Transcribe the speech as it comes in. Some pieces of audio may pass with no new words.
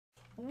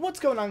What's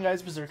going on,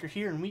 guys? Berserker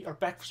here, and we are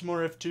back for some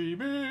more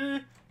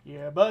FTB.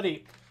 Yeah,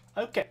 buddy.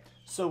 Okay,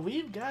 so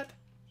we've got...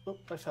 Oh,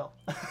 I fell.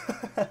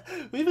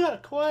 We've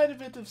got quite a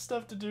bit of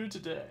stuff to do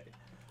today.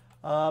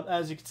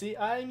 As you can see,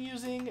 I'm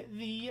using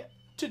the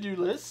to-do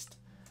list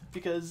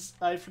because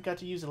I forgot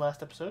to use it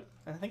last episode,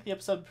 and I think the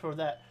episode before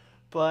that.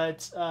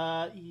 But,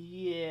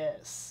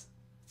 yes.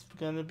 It's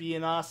gonna be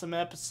an awesome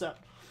episode.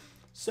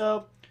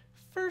 So...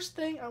 first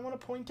thing I want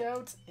to point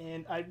out,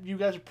 and you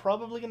guys are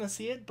probably going to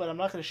see it, but I'm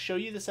not going to show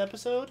you this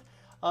episode.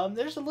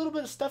 There's a little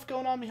bit of stuff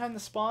going on behind the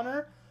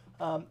spawner.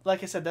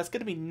 Like I said, that's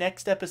going to be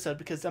next episode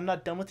because I'm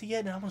not done with it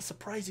yet, and I'm going to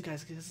surprise you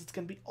guys because it's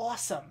going to be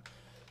awesome.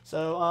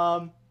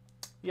 So,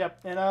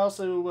 yep, and I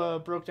also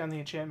broke down the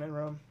enchantment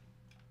room.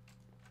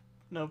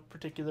 No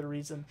particular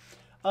reason.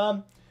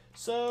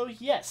 So,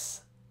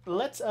 yes,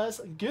 let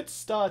us get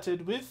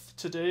started with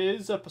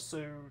today's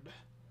episode.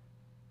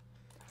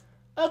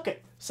 Okay,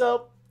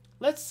 so...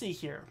 let's see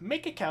here.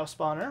 Make a cow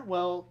spawner.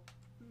 Well,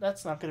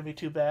 that's not going to be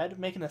too bad.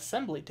 Make an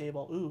assembly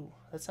table. Ooh,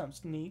 that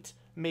sounds neat.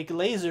 Make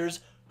lasers.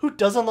 Who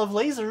doesn't love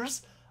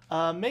lasers?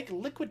 Make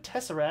liquid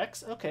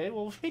tesseracts. Okay,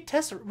 well,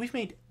 we've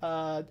made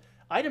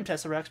item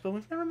tesseracts, but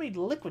we've never made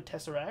liquid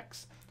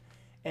tesseracts.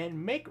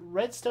 And make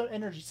redstone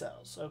energy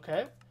cells.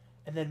 Okay,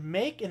 and then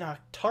make an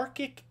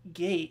autarkic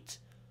gate.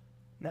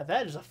 Now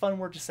that is a fun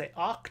word to say.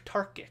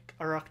 Autarkic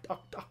or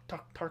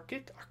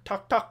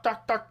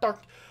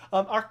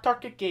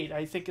autarkic gate,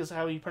 I think is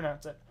how you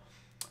pronounce it.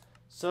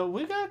 So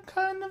we got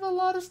kind of a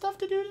lot of stuff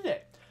to do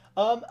today.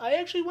 I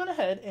actually went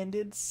ahead and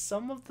did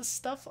some of the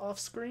stuff off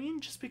screen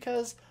just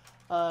because,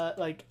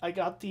 like I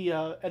got the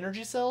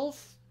energy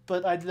cells,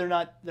 but they're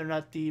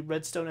not the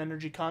redstone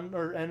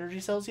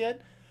energy cells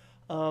yet.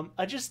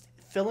 I just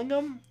filling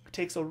them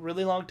takes a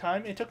really long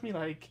time. It took me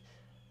like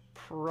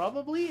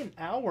probably an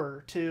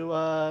hour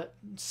to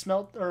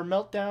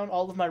melt down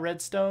all of my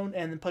redstone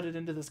and then put it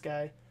into this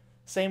guy.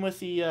 Same with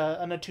the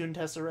unattuned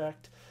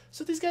tesseract.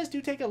 So these guys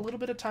do take a little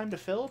bit of time to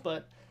fill,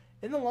 but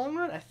in the long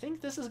run, I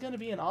think this is going to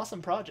be an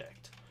awesome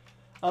project.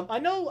 I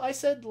know I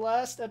said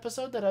last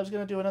episode that I was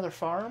going to do another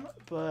farm,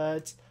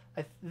 but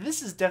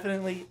this is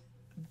definitely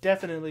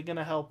going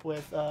to help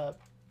with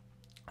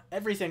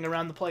everything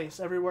around the place,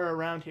 everywhere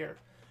around here,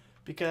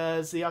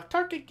 because the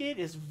autarkic gate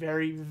is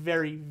very,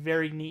 very,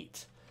 very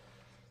neat.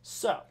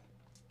 So,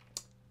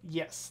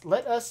 yes,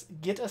 let us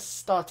get us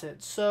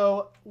started.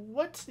 So,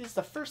 what is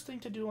the first thing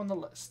to do on the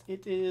list?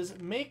 It is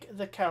make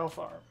the cow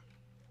farm.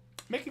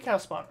 Make a cow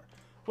spawner.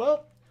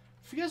 Well,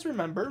 if you guys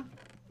remember,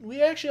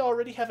 we actually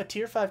already have a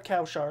tier 5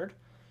 cow shard,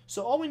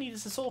 so all we need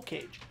is a soul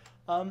cage.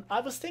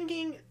 I was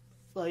thinking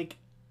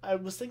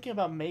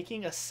about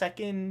making a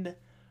second,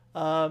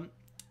 like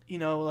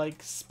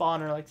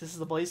spawner, like this is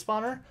the blaze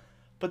spawner,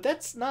 but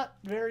that's not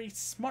very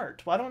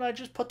smart. Why don't I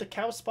just put the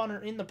cow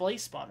spawner in the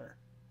blaze spawner?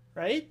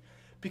 Right?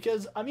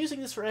 Because I'm using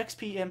this for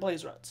XP and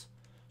blaze rods.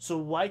 So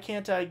why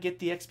can't I get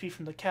the XP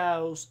from the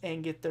cows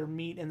and get their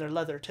meat and their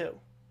leather too?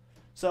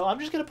 So I'm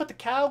just going to put the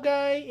cow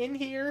guy in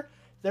here.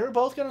 They're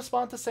both going to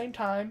spawn at the same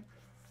time.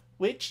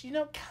 Which,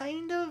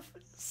 kind of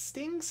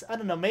stinks. I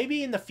don't know.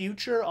 Maybe in the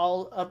future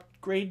I'll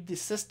upgrade the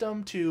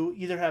system to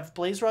either have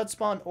blaze rod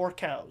spawn or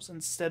cows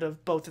instead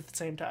of both at the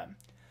same time.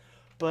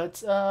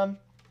 But,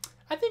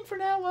 I think for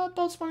now,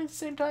 both spawning at the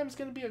same time is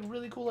going to be a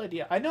really cool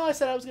idea. I know I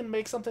said I was going to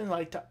make something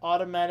like to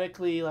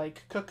automatically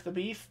cook the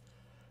beef,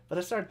 but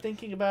I started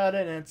thinking about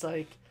it and it's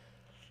like,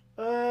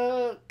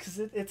 because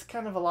it's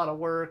kind of a lot of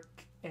work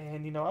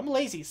and, I'm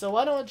lazy. So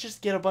why don't I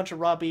just get a bunch of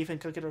raw beef and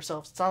cook it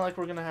ourselves? It's not like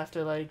we're going to have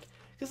to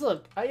because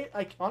look,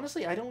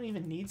 honestly, I don't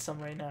even need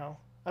some right now.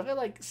 I've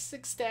got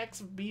 6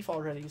 stacks of beef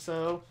already.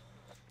 So,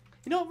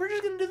 we're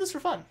just going to do this for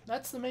fun.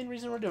 That's the main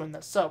reason we're doing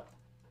this. So,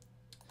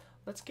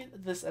 let's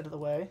get this out of the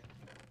way.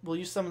 We'll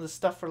use some of the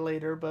stuff for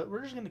later, but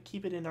we're just going to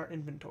keep it in our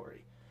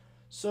inventory.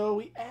 So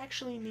we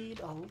actually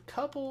need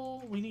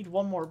we need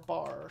one more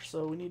bar.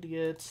 So we need to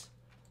get,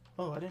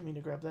 oh, I didn't mean to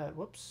grab that.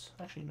 Whoops.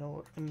 Actually, no,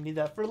 we're going to need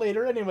that for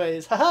later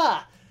anyways.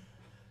 Haha!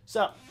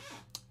 So,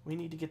 we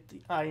need to get the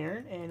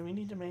iron, and we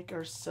need to make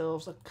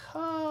ourselves a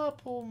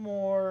couple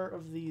more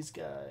of these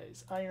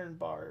guys. Iron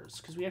bars,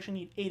 because we actually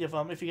need 8 of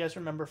them, if you guys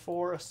remember,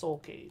 for a soul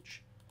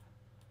cage.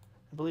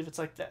 I believe it's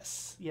like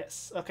this.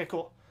 Yes. Okay,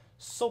 cool.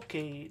 Soul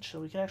cage, so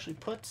we can actually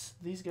put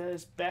these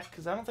guys back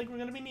because I don't think we're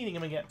going to be needing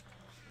them again.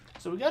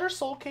 So we got our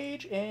soul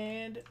cage,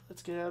 and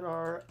let's get out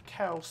our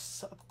cow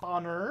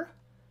spawner.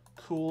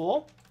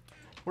 Cool.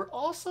 We're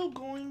also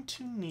going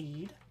to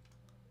need,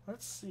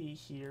 let's see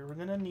here, we're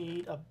going to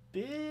need a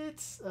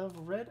bit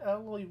of red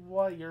alloy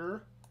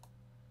wire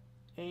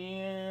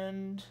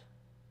and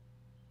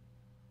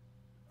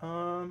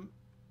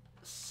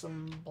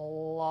some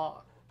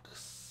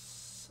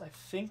blocks. I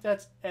think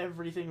that's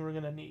everything we're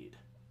going to need.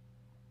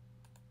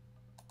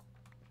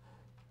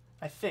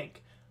 I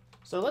think.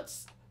 So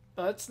let's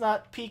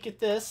not peek at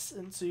this,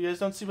 and so you guys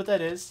don't see what that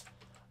is.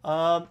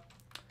 So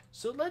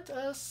let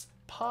us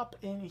pop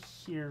in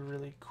here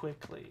really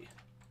quickly.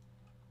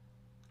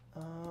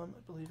 I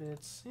believe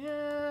it's,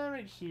 yeah,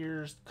 right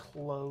here's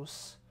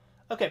close.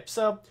 Okay,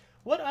 so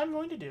what I'm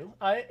going to do,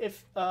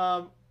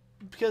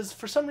 because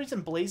for some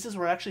reason blazes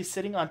were actually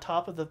sitting on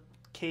top of the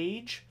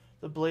cage.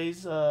 The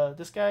blaze,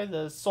 this guy,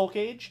 the soul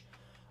cage.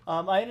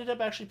 I ended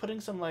up actually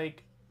putting some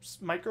like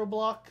micro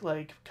block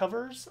like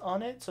covers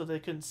on it so they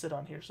couldn't sit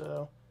on here.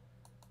 So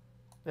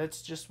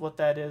that's just what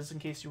that is, in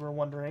case you were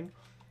wondering.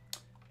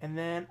 And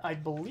then I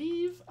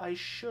believe I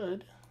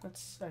should,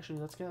 let's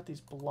get out these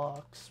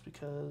blocks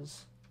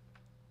because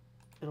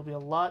it'll be a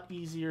lot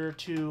easier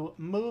to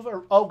move,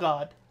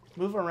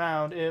 move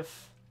around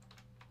if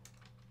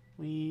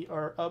we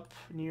are up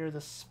near the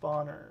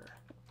spawner.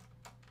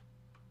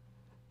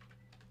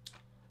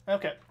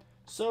 Okay,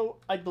 so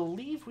I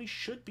believe we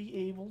should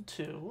be able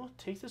to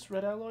take this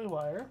red alloy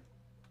wire.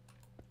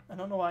 I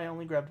don't know why I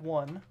only grabbed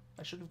one.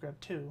 I should have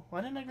grabbed two.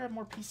 Why didn't I grab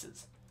more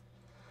pieces?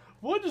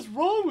 What is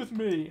wrong with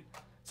me?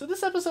 So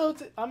this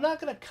episode, I'm not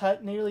going to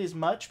cut nearly as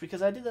much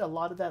because I did a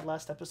lot of that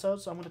last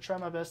episode, so I'm going to try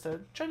my best to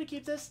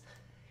keep this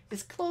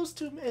as close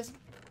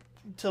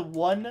to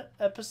one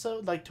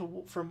episode, like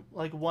from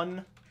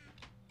one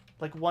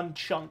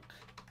chunk.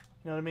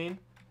 You know what I mean?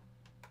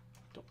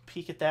 Don't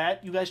peek at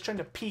that. You guys trying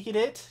to peek at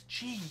it?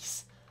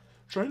 Jeez.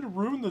 Trying to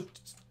ruin the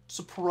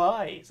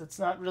surprise. It's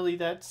not really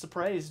that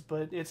surprise,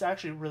 but it's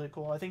actually really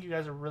cool. I think you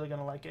guys are really going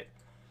to like it.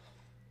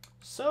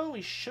 So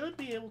we should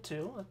be able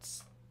to.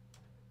 Let's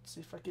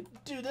see if I can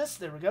do this.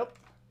 There we go.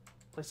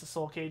 Place the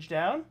soul cage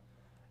down.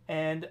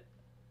 And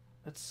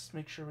let's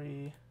make sure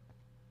we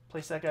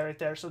place that guy right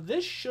there. So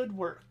this should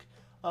work.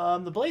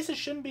 The blazes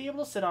shouldn't be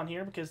able to sit on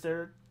here because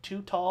they're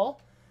too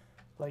tall.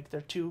 Like,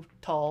 they're too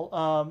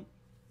tall.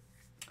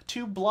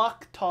 2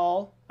 block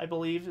tall, I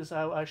believe is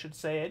how I should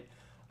say it.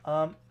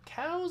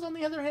 Cows, on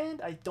the other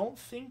hand, I don't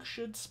think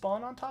should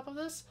spawn on top of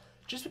this.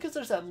 Just because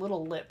there's that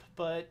little lip.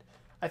 But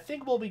I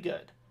think we'll be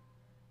good.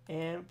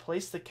 And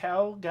place the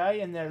cow guy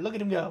in there. Look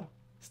at him go.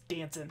 He's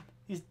dancing.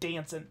 He's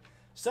dancing.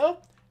 So,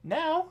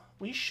 now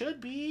we should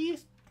be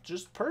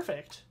just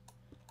perfect.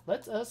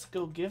 Let us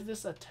go give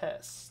this a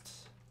test.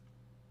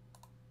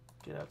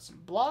 Get out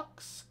some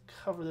blocks.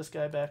 Cover this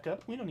guy back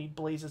up. We don't need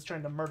blazes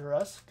trying to murder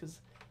us, because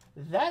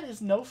that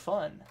is no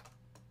fun.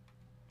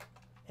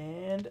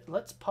 And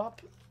let's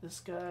pop this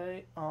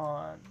guy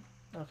on.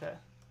 Okay.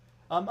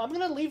 I'm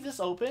going to leave this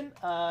open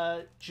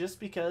just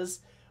because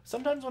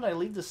sometimes when I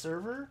leave the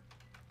server,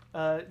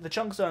 the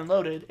chunks are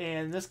unloaded,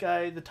 and this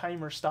guy, the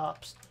timer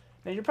stops.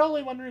 Now, you're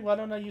probably wondering, why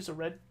don't I use a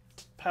red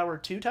power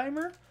 2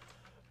 timer?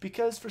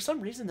 Because for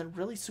some reason, they're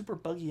really super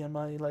buggy on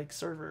my, like,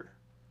 server.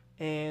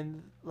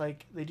 And,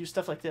 like, they do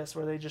stuff like this,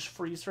 where they just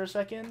freeze for a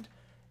second.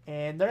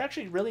 And they're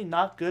actually really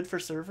not good for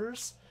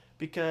servers,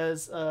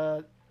 because,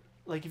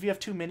 like, if you have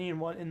too many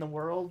in the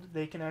world,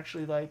 they can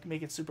actually, like,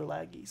 make it super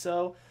laggy.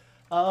 So,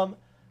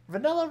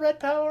 vanilla red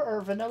power,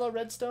 or vanilla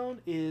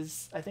redstone,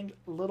 is, I think,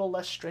 a little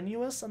less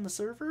strenuous on the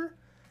server.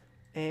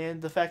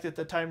 And the fact that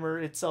the timer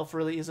itself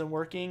really isn't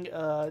working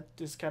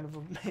is kind of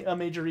a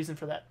major reason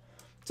for that.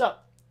 So,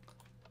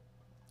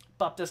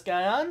 pop this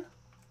guy on.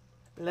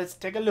 Let's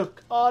take a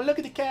look. Oh, look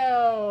at the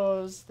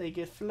cows. They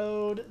get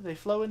flowed. They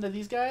flow into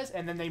these guys,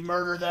 and then they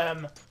murder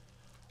them.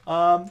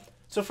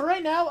 So for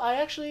right now,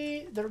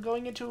 they're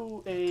going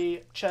into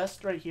a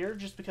chest right here,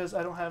 just because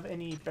I don't have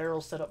any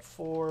barrels set up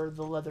for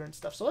the leather and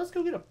stuff. So let's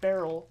go get a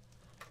barrel.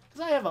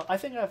 Because I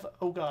think I have,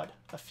 oh god,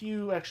 a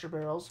few extra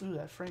barrels. Ooh,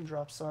 that frame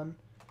drop, son.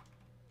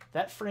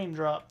 That frame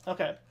drop.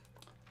 Okay.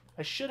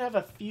 I should have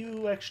a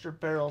few extra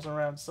barrels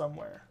around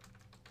somewhere.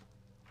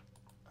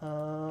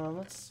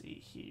 Let's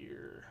see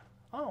here.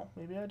 Oh,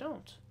 maybe I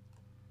don't.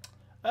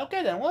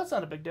 Okay then, well, that's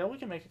not a big deal. We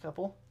can make a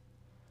couple.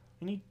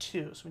 We need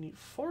 2. So we need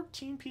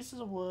 14 pieces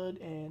of wood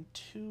and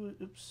 2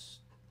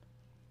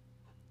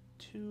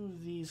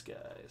 of these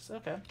guys.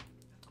 Okay.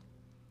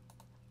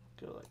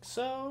 Go like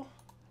so.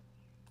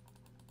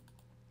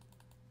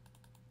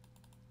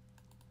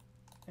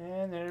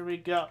 And there we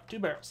go. 2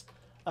 barrels.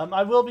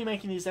 I will be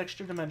making these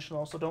extra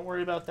dimensional, so don't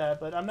worry about that,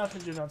 but I'm not going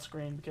to do it on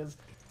screen because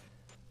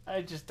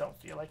I just don't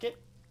feel like it.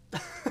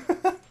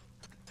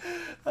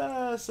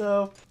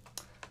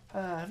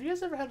 Have you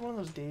guys ever had one of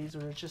those days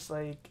where it's just,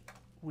 like,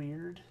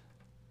 weird?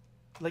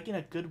 Like, in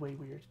a good way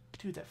weird.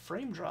 Dude, that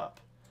frame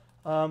drop.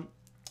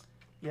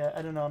 Yeah,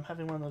 I don't know, I'm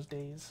having one of those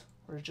days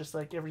where it's just,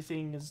 like,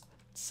 everything is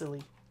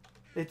silly.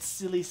 It's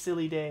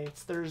silly day.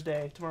 It's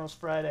Thursday. Tomorrow's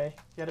Friday.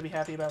 You gotta be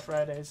happy about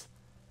Fridays.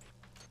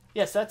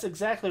 Yes, that's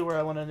exactly where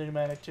I wanted the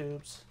pneumatic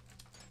tubes.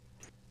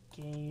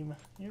 Game,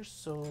 you're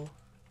so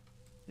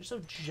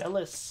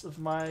jealous of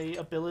my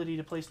ability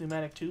to place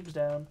pneumatic tubes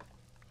down.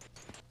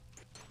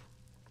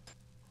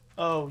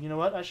 Oh, you know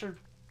what? I should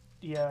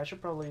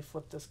probably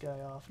flip this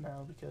guy off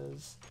now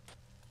because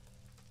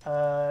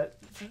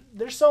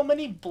there's so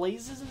many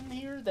blazes in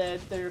here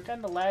that they're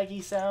kind of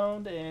laggy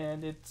sound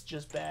and it's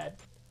just bad.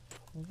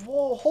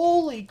 Whoa,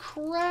 holy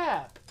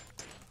crap!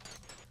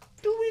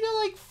 Dude, we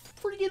got like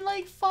freaking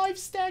like 5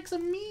 stacks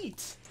of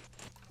meat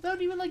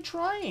without even like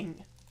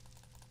trying.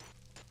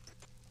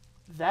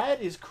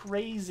 That is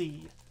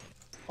crazy.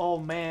 Oh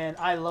man,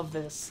 I love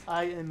this.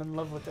 I am in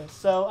love with this.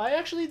 So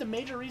the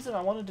major reason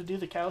I wanted to do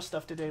the cow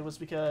stuff today was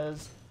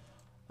because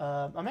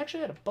I'm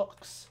actually out of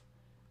books.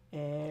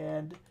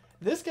 And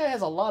This guy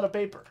has a lot of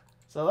paper.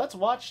 So let's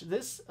watch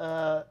this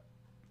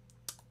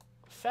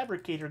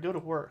fabricator go to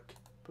work.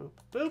 Boop,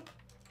 boop.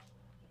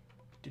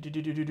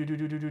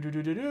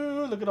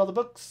 Look at all the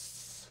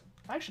books.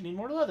 I actually need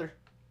more leather.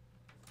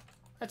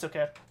 That's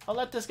okay. I'll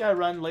let this guy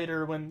run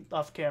later when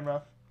off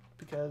camera,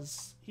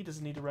 because he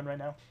doesn't need to run right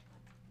now.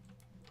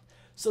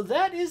 So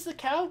that is the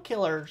cow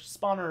killer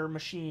spawner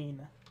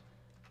machine.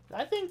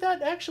 I think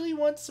that actually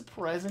went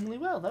surprisingly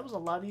well. That was a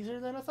lot easier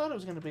than I thought it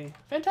was going to be.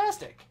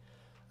 Fantastic.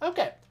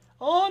 Okay,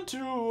 on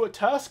to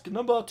task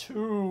number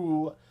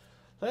 2.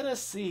 Let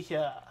us see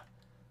here.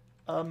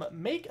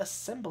 Make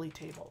assembly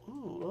table.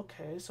 Ooh,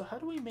 okay. So how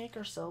do we make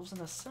ourselves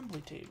an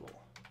assembly table?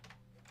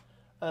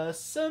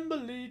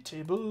 Assembly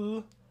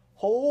table.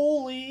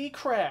 Holy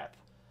crap.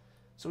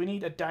 So we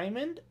need a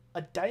diamond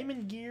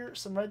gear,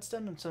 some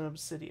redstone, and some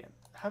obsidian.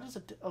 How does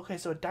it... Okay,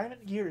 so a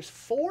diamond gear is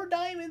 4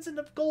 diamonds and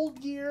a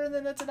gold gear, and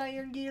then that's an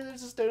iron gear,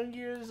 there's a stone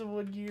gear, there's a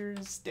wood gear,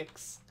 and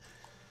sticks.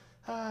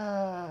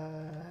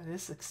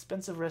 This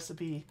expensive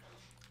recipe.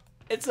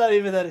 It's not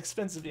even that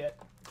expensive yet.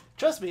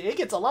 Trust me, it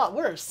gets a lot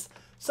worse.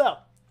 So,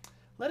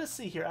 let us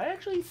see here. I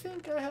actually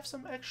think I have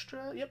some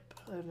extra... Yep,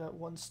 I've got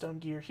 1 stone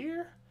gear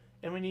here,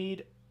 and we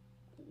need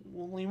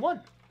only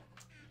 1.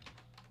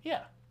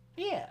 Yeah.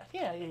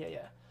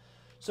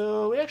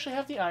 So we actually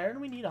have the iron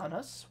we need on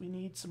us. We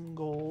need some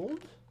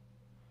gold.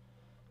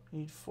 We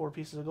need 4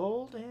 pieces of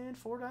gold and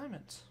 4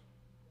 diamonds.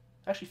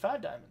 Actually,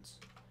 5 diamonds.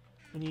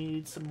 We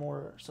need some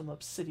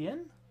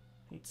obsidian.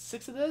 We need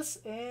 6 of this,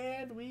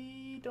 and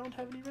we don't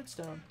have any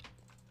redstone.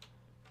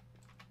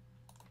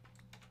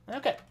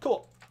 Okay,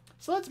 cool.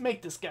 So let's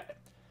make this guy.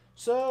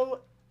 So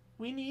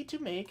we need to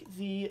make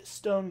the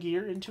stone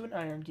gear into an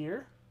iron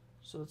gear.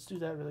 So let's do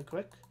that really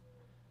quick.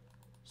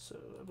 So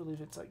I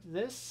believe it's like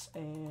this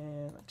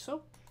and like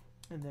so.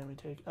 And then we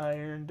take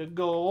iron to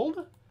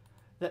gold,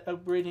 that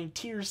upgrading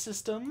tier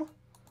system.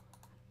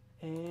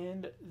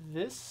 And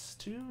this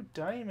to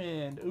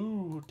diamond.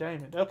 Ooh,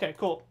 diamond. Okay,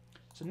 cool.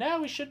 So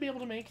now we should be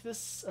able to make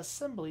this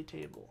assembly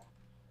table.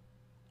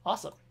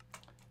 Awesome.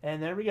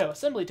 And there we go,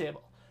 assembly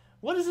table.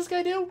 What does this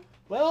guy do?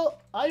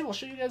 Well, I will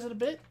show you guys in a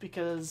bit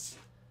because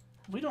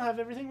we don't have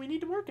everything we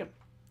need to work him.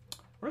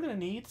 We're going to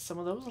need some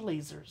of those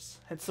lasers.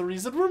 That's the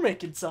reason we're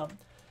making some.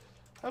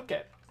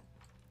 Okay,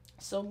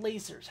 so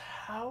lasers.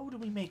 How do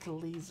we make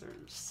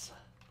lasers?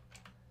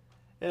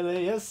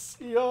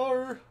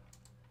 L-A-S-E-R.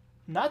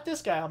 Not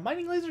this guy.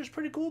 Mining laser is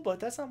pretty cool, but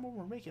that's not what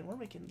we're making. We're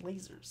making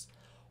lasers.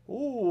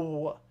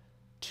 Ooh,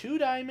 2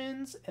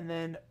 diamonds and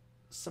then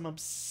some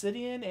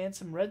obsidian and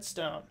some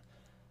redstone.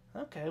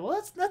 Okay, well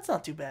that's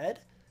not too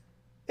bad.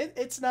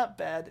 It's not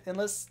bad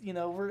unless, you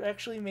know, we're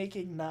actually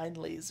making 9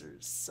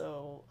 lasers.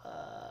 So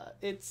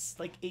it's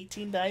like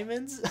 18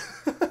 diamonds.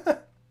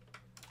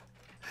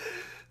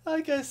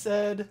 Like I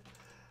said,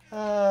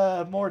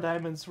 more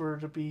diamonds were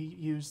to be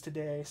used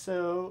today,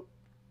 so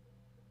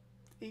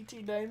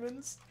 18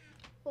 diamonds?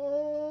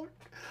 Oh,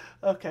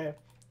 okay.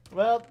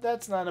 Well,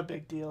 that's not a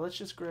big deal. Let's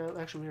just grab...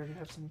 Actually, we already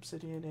have some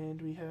obsidian,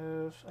 and we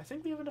have... I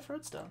think we have enough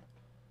redstone.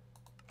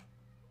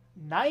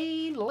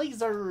 9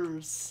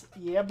 lasers!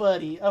 Yeah,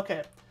 buddy.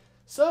 Okay,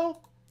 so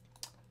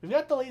we've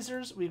got the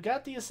lasers, we've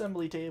got the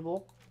assembly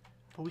table,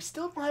 but we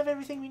still don't have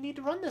everything we need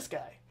to run this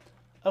guy.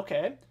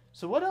 Okay,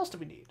 so what else do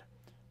we need?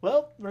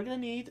 Well, we're going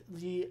to need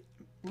the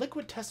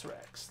liquid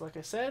tesseracts. Like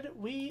I said,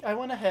 I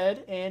went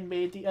ahead and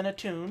made the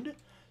unattuned.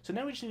 So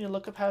now we just need to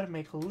look up how to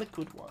make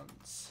liquid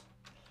ones.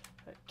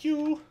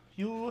 Q,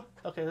 U.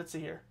 Okay, let's see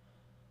here.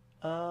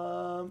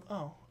 Oh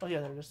yeah,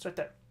 there it is, right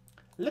there.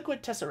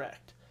 Liquid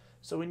tesseract.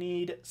 So we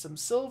need some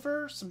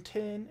silver, some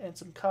tin, and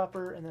some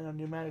copper, and then a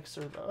pneumatic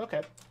servo.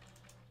 Okay.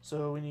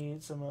 So we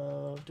need some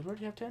did we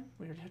already have tin?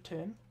 We already have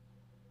tin.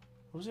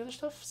 What was the other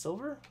stuff?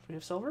 Silver? Do we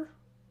have silver?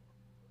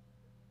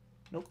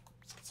 Nope.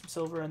 Let's get some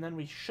silver, and then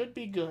we should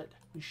be good.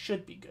 We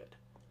should be good.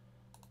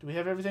 Do we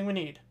have everything we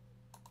need?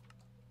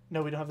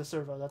 No, we don't have the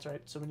servo. That's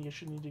right. So we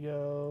should need to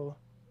go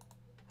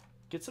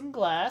get some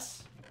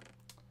glass.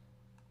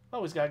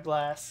 Always got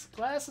glass.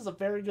 Glass is a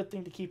very good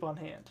thing to keep on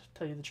hand, to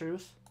tell you the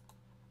truth.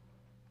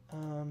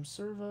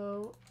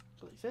 Servo,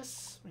 like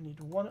this. We need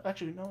 1.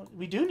 Actually, no,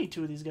 we do need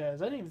 2 of these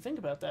guys. I didn't even think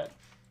about that.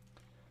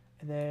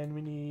 And then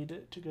we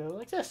need to go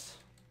like this.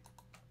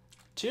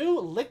 2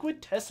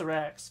 liquid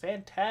tesseracts.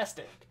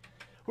 Fantastic.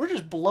 We're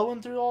just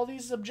blowing through all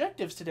these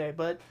objectives today,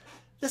 but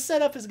the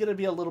setup is going to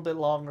be a little bit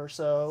longer,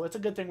 so it's a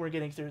good thing we're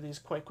getting through these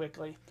quite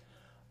quickly.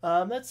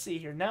 Let's see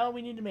here. Now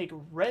we need to make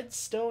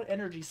redstone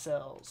energy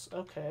cells.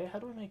 Okay, how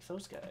do we make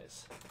those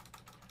guys?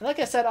 And like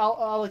I said,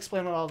 I'll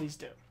explain what all these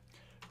do.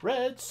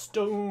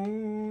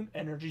 Redstone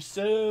energy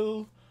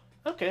cell.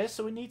 Okay,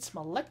 so we need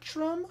some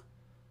electrum.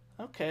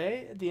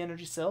 Okay, the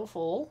energy cell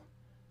full.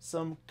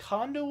 Some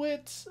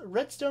conduit,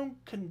 redstone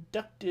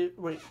conductive.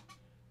 Wait,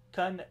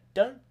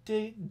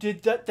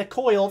 the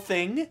coil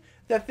thing.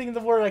 That thing, the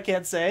word I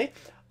can't say.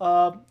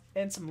 And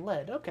some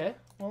lead. Okay,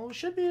 well we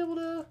should be able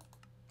to.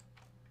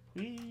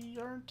 We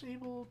aren't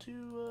able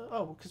to.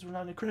 Oh, because we're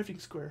not in a crafting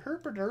square.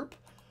 Herp or derp.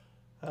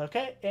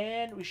 Okay,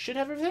 and we should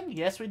have everything.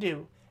 Yes, we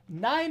do.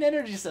 9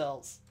 energy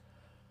cells.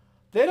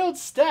 They don't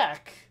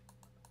stack.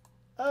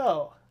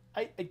 Oh,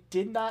 I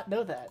did not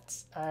know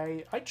that.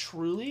 I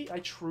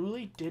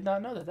truly did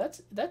not know that.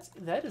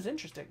 That is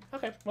interesting.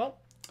 Okay, well,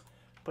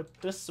 put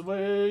this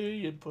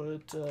away and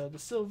put the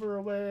silver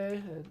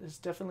away. It's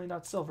definitely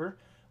not silver.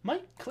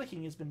 My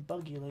clicking has been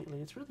buggy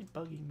lately. It's really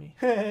bugging me.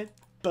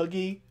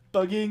 Bugging.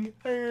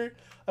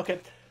 Okay,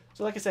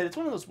 so like I said, it's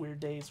one of those weird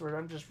days where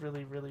I'm just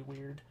really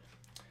weird.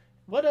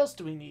 What else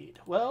do we need?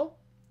 Well,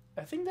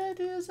 I think that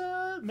is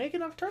make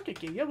an off-target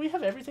gate. Yeah, we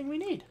have everything we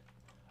need.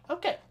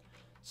 Okay,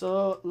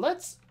 so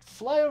let's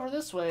fly over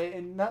this way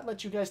and not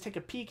let you guys take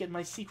a peek at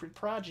my secret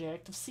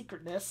project of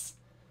secretness.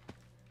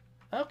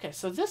 Okay,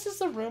 so this is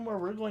the room where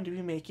we're going to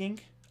be making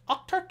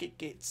off-target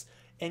gates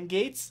and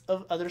gates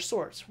of other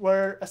sorts,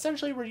 where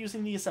essentially we're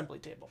using the assembly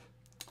table.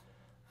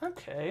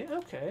 Okay,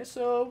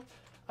 so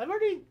I've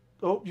already...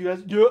 Oh, you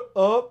guys...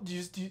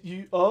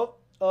 you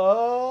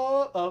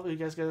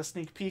guys got a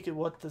sneak peek at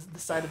what the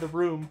side of the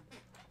room,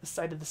 the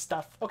side of the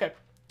stuff. Okay,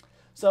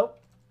 so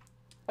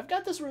I've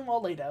got this room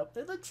all laid out.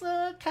 It looks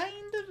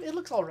it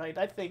looks all right.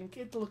 I think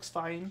it looks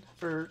fine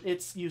for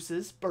its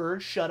uses.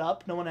 Bird, shut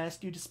up. No one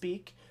asked you to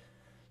speak.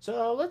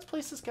 So let's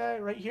place this guy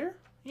right here.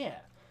 Yeah.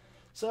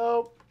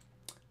 So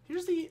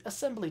here's the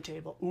assembly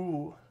table.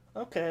 Ooh,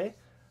 okay.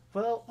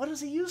 Well, what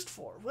is he used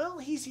for? Well,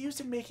 he's used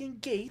in making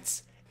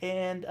gates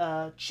and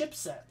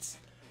chipsets.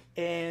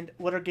 And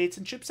what are gates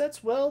and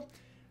chipsets? Well,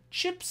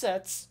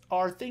 chipsets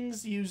are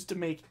things used to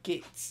make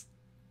gates.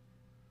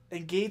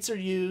 And gates are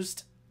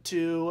used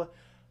to...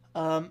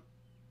 they're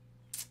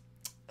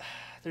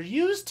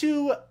used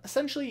to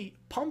essentially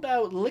pump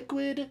out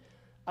liquid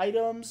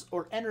items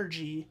or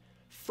energy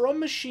from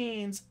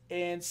machines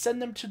and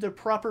send them to their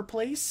proper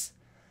place.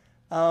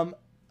 You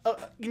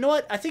know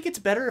what? I think it's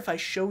better if I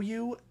show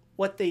you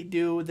what they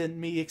do than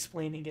me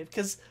explaining it,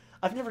 because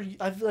I've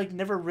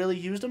never really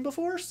used them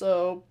before,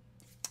 so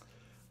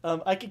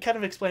I can kind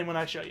of explain when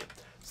I show you.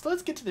 So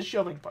let's get to the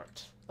showing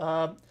part.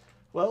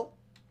 Well,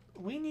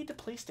 we need to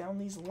place down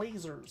these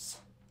lasers.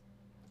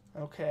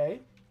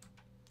 Okay.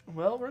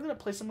 Well, we're gonna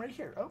place them right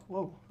here. Oh,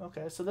 whoa.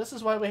 Okay, so this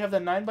is why we have the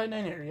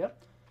 9x9 area.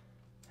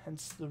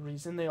 Hence the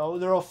reason they're all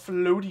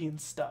floaty and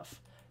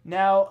stuff.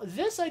 Now,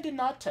 this I did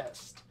not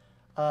test.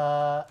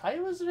 I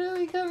was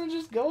really kind of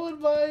just going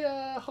by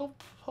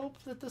hope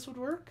that this would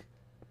work.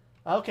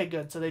 Okay,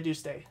 good. So they do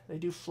stay. They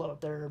do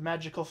float. They're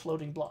magical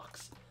floating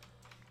blocks.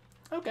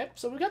 Okay,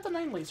 so we got the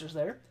 9 lasers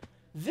there.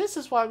 This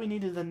is why we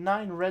needed the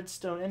 9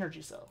 redstone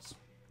energy cells,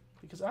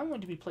 because I'm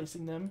going to be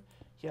placing them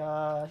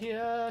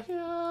here.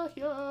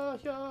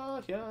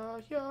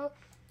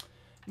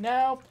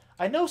 Now,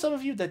 I know some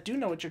of you that do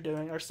know what you're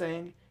doing are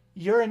saying,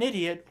 "You're an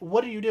idiot.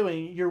 What are you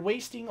doing? You're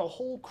wasting a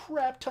whole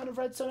crap ton of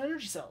redstone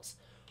energy cells."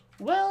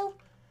 Well,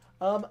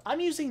 I'm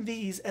using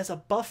these as a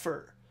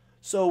buffer.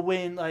 So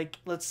when, like,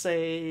 let's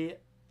say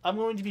I'm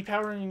going to be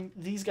powering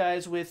these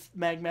guys with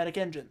magmatic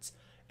engines.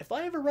 If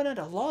I ever run out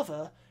of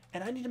lava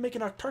and I need to make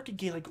an autarkic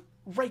gate, like,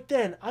 right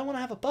then, I want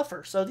to have a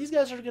buffer. So these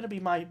guys are going to be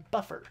my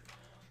buffer,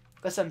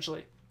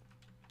 essentially.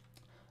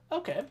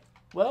 Okay,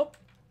 well,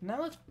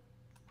 now let's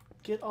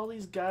get all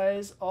these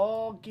guys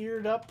all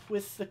geared up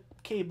with the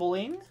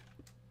cabling.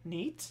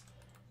 Neat.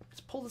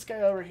 Let's pull this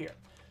guy over here.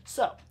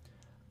 So,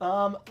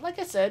 like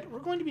I said, we're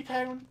going to be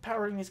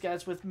powering these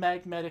guys with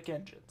magmatic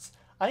engines.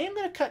 I am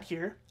going to cut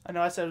here. I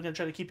know I said I was going to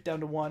try to keep it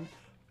down to 1,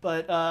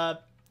 but I'm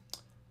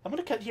going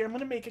to cut here. I'm going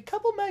to make a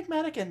couple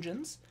magmatic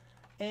engines,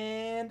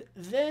 and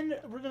then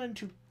we're going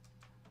to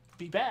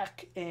be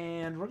back,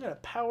 and we're going to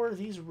power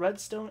these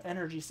redstone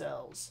energy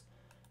cells.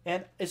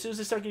 And as soon as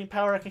they start getting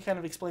power, I can kind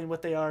of explain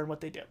what they are and what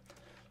they do.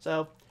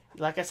 So,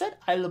 like I said,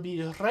 I'll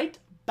be right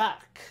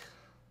back.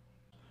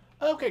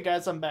 Okay,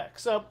 guys, I'm back.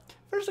 So,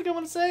 first thing I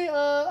want to say,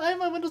 I have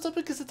my windows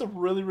open because it's a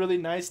really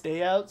nice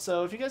day out.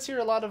 So, if you guys hear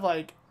a lot of,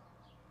 like,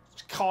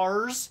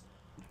 cars,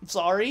 I'm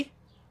sorry.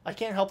 I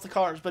can't help the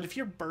cars. But if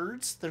you're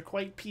birds, they're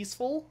quite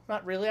peaceful.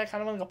 Not really. I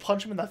kind of want to go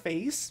punch them in the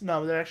face.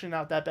 No, they're actually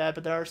not that bad,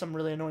 but there are some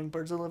really annoying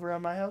birds that live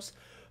around my house.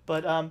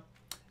 But,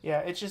 yeah,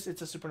 it's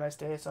a super nice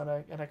day,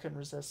 so I couldn't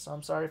resist. So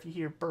I'm sorry if you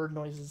hear bird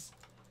noises.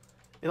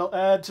 It'll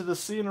add to the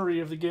scenery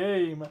of the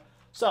game.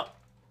 So,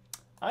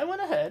 I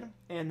went ahead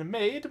and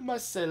made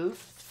myself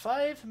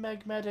 5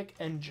 magmatic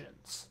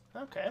engines.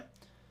 Okay,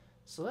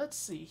 so let's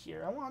see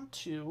here. I want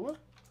to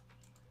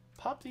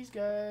pop these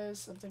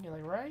guys, I'm thinking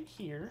like right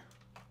here.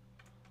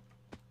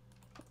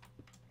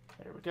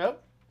 There we go.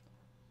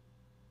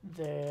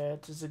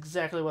 That is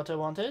exactly what I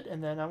wanted.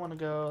 And then I want to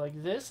go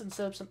like this and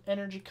set up some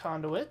energy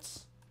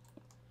conduits.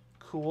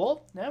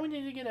 Cool. Now we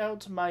need to get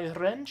out my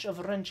wrench of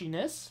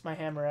wrenchiness, my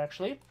hammer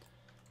actually.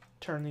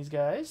 Turn these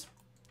guys.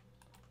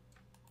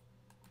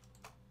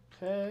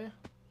 Okay.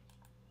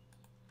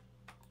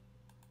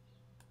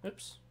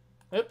 Oops.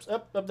 Oops.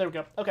 Up, there we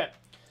go. Okay.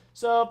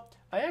 So,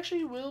 I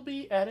actually will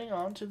be adding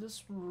on to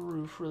this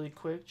roof really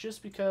quick,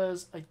 just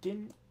because I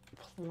didn't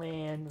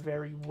plan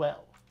very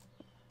well.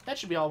 That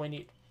should be all we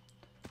need.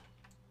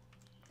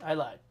 I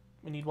lied.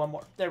 We need one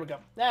more. There we go.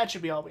 That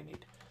should be all we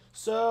need.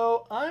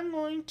 So, I'm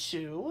going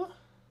to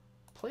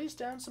place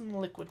down some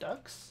liquid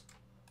ducts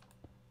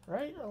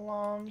right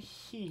along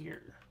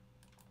here.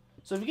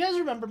 So if you guys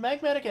remember,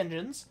 magmatic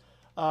engines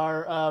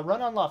are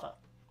run on lava,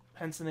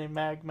 hence the name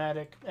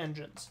magmatic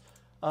engines.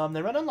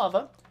 They run on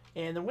lava,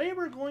 and the way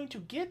we're going to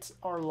get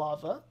our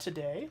lava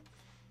today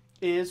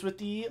is with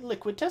the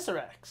liquid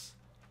tesseracts.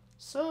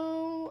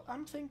 So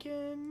I'm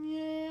thinking,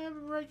 yeah,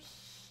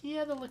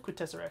 the liquid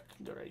tesseract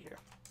can go right here.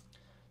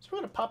 So we're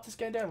going to pop this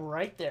guy down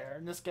right there,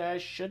 and this guy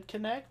should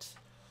connect.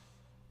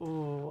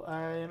 Ooh,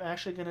 I am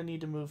actually going to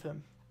need to move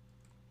him.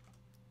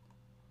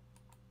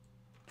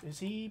 Is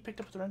he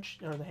picked up the wrench?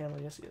 Or the hammer?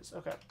 Yes, he is.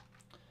 Okay.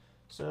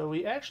 So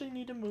we actually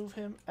need to move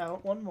him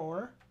out one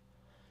more.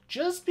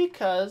 Just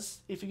because,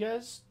 if you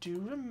guys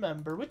do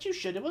remember, which you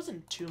should, it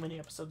wasn't too many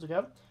episodes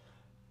ago,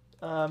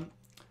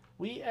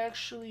 we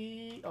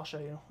actually, I'll show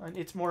you.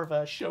 It's more of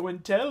a show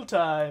and tell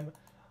time.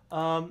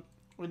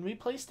 When we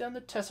place down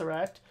the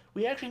tesseract,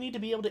 we actually need to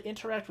be able to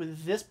interact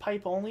with this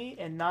pipe only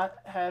and not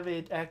have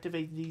it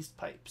activate these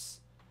pipes.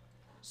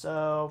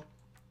 So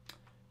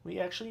we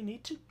actually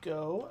need to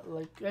go,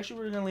 actually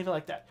we're going to leave it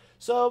like that.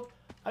 So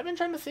I've been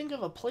trying to think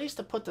of a place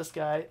to put this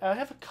guy. I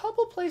have a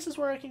couple places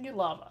where I can get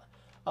lava.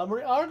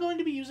 We are going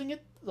to be using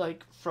it,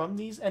 from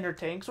these ender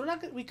tanks.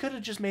 We could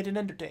have just made an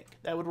ender tank.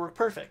 That would work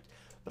perfect.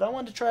 But I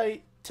wanted to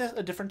try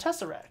a different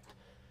tesseract.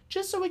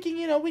 Just so we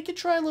can, we could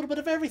try a little bit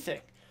of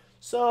everything.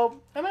 So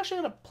I'm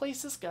actually going to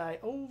place this guy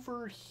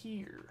over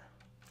here.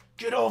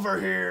 Get over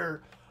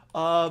here!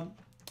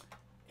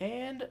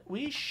 And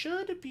we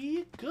should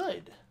be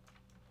good.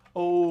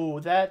 Oh,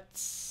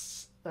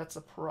 that's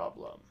a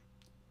problem.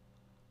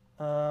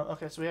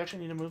 Okay, so we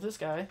actually need to move this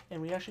guy,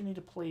 and we actually need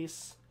to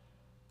place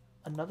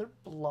another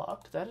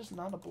block. That is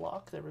not a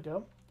block. There we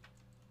go.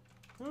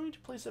 We need to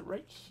place it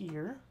right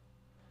here.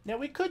 Now,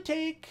 we could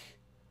take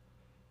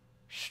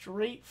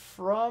straight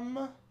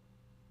from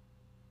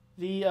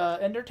the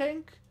ender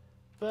tank,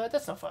 but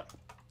that's no fun.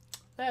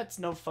 That's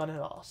no fun at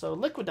all. So,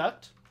 liquid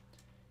duct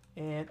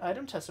and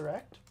item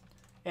tesseract.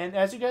 And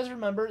as you guys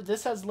remember,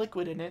 this has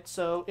liquid in it,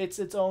 so it's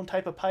its own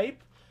type of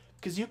pipe.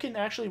 Because you can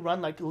actually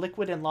run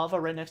liquid and lava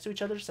right next to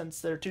each other, since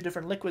there are two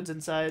different liquids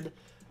inside.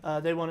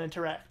 They won't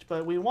interact.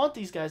 But we want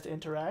these guys to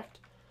interact.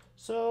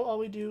 So all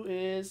we do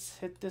is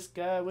hit this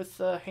guy with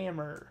a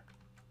hammer.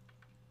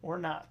 Or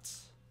not.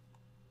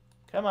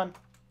 Come on.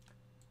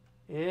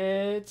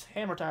 It's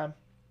hammer time.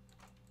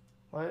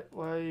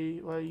 Why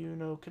you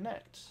no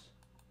connect?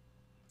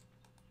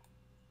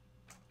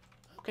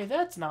 Okay,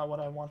 that's not what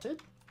I wanted.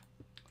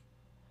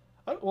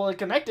 Oh, well, it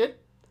connected.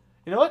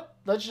 You know what?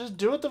 Let's just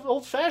do it the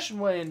old-fashioned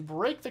way and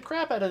break the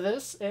crap out of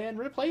this and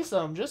replace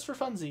them just for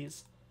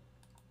funsies.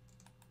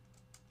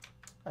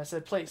 I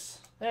said place.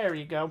 There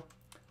you go.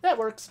 That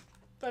works.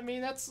 I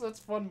mean, that's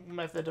one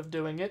method of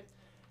doing it.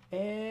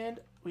 And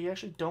we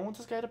actually don't want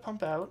this guy to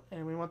pump out,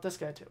 and we want this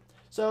guy to.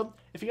 So,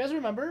 if you guys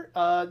remember,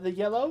 the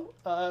yellow,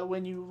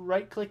 when you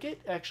right-click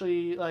it,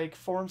 actually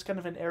forms kind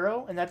of an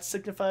arrow, and that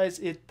signifies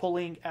it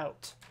pulling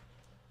out.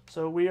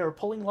 So we are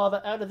pulling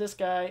lava out of this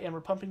guy, and we're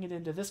pumping it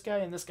into this guy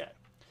and this guy.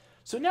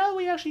 So now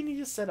we actually need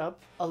to set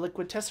up a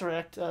liquid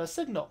tesseract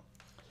signal.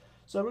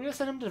 So we're going to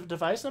set him to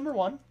device number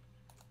 1. And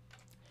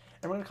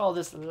we're going to call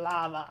this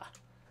lava.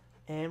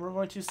 And we're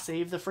going to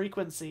save the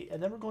frequency.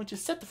 And then we're going to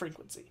set the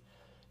frequency.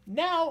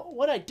 Now,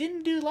 what I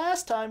didn't do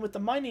last time with the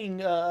mining,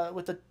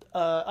 with the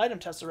item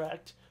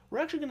tesseract, we're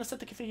actually going to set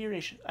the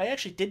configuration. I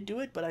actually did do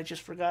it, but I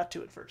just forgot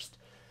to at first.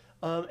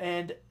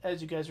 And as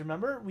you guys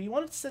remember, we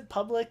wanted to set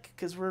public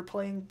because we're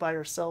playing by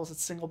ourselves.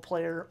 It's single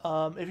player.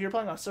 If you're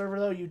playing on a server,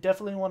 though, you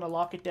definitely want to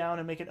lock it down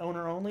and make it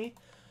owner only.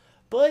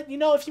 But,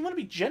 if you want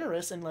to be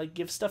generous and,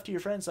 give stuff to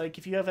your friends,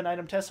 if you have an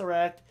item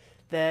tesseract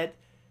that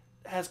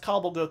has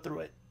cobble go through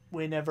it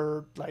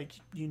whenever,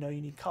 you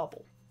need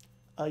cobble.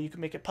 You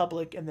can make it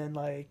public and then,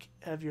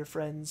 have your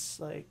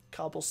friends,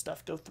 cobble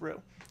stuff go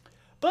through.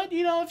 But,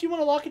 if you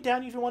want to lock it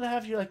down, if you want to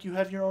have you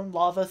have your own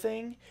lava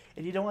thing,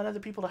 and you don't want other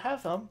people to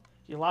have them,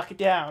 you lock it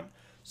down.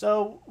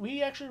 So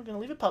we actually are going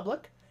to leave it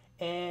public,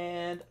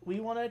 and we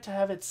wanted to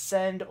have it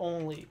send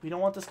only. We don't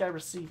want this guy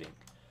receiving.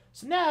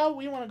 So now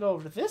we want to go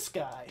over to this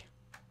guy,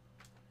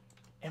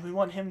 and we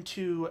want him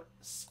to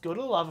go to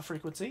the lava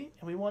frequency,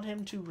 and we want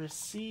him to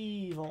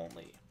receive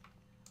only.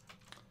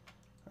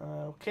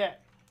 Okay.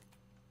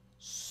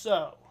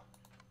 So,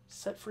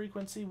 set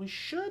frequency. We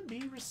should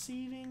be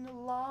receiving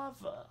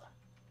lava.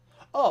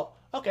 Oh,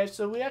 okay.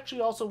 So we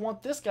actually also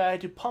want this guy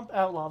to pump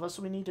out lava,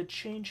 so we need to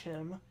change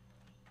him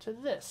to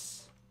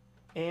this.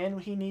 And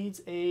he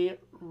needs a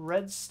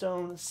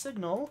redstone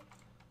signal.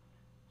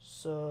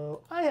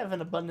 So I have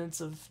an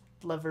abundance of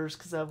levers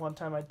because that one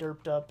time I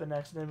derped up and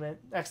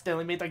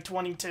accidentally made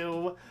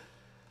 22.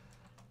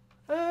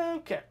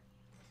 Okay.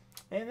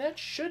 And that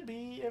should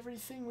be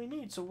everything we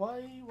need. So why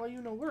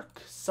you no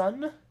work?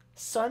 Son,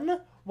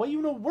 why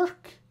you no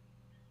work?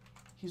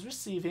 He's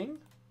receiving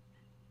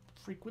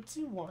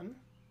frequency 1.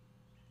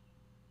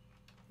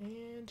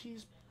 And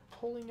he's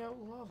pulling out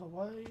lava.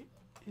 Why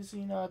is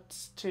he not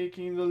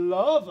taking the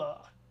lava?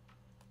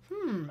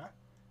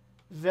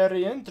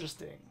 Very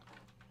interesting.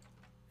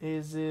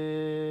 Is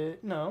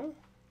it... No.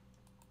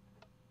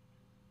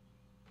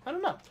 I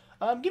don't know.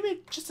 Give me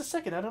just a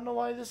second. I don't know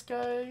why this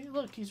guy...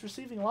 Look, he's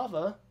receiving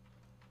lava.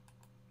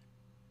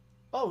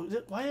 Oh,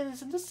 why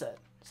isn't this set?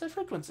 Set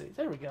frequency.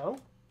 There we go.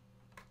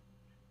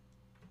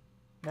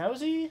 Now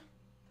is he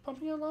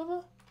pumping out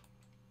lava?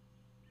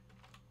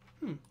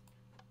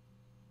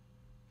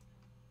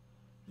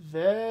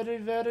 Very,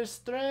 very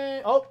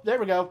strange. Oh, there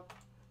we go.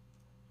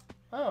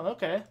 Oh,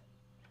 okay.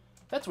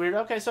 That's weird.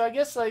 Okay, so I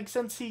guess, like,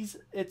 since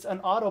it's an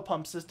auto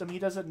pump system, he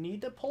doesn't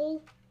need to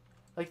pull?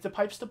 Like, the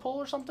pipes to pull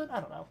or something? I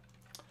don't know.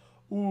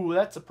 Ooh,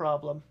 that's a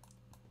problem.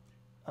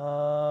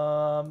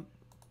 Okay,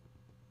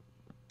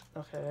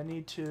 I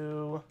need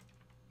to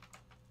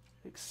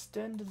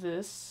extend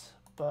this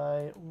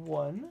by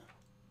 1.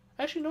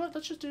 Actually, you know what?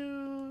 Let's just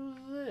do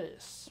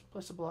this.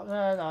 Place a block. No,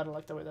 I don't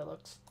like the way that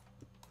looks.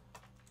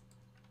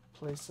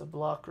 Place a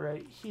block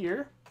right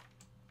here.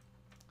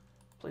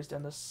 Place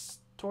down this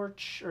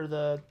torch, or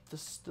the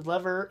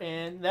lever,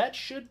 and that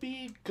should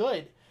be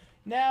good.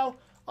 Now,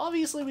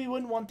 obviously, we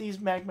wouldn't want these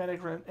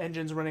magnetic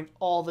engines running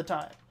all the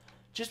time.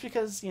 Just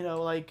because, you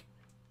know, like,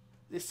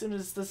 as soon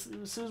as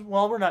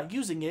while we're not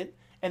using it,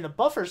 and the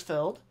buffer's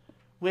filled,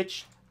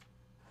 which,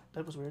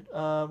 that was weird,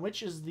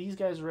 which is these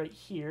guys right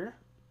here.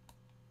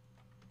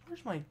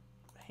 Where's my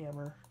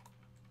hammer?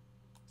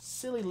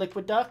 Silly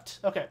liquid duct.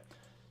 Okay,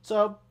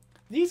 so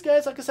these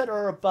guys, like I said,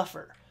 are a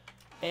buffer,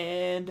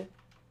 and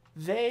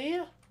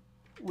they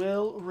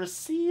will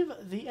receive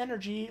the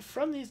energy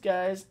from these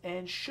guys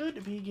and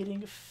should be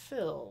getting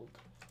filled.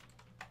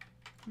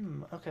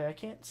 Okay, I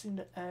can't seem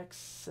to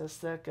access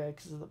that guy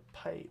because of the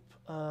pipe.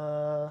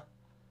 Can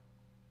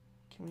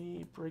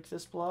we break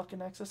this block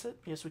and access it?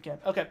 Yes, we can.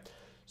 Okay,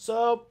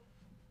 so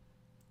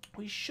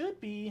we should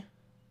be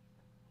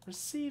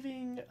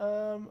receiving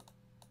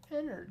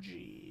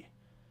energy.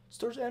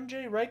 Stores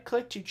MJ, right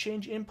click to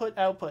change input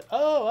output.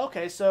 Oh,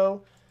 okay,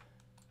 so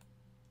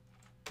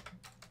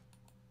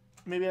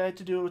maybe I had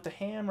to do it with the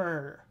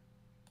hammer.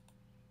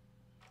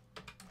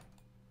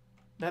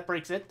 That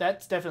breaks it.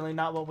 That's definitely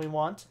not what we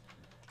want.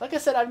 Like I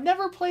said, I've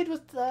never played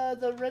with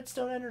the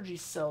redstone energy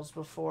cells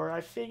before. I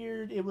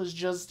figured it was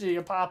just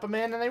you pop them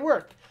in and they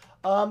work.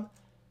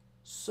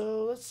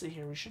 So let's see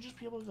here. We should just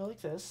be able to go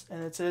like this.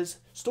 And it says,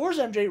 stores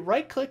MJ,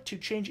 right click to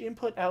change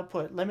input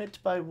output, limit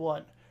by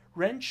 1.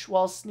 Wrench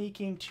while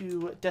sneaking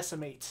to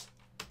decimate.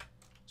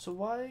 So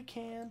why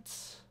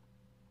can't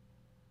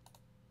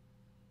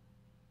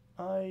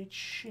I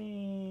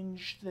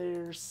change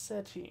their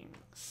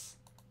settings?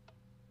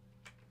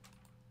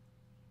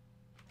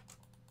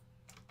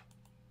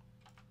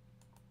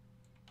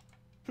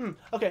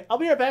 Okay, I'll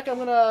be right back. I'm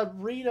going to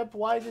read up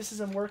why this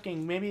isn't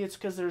working. Maybe it's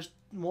because there's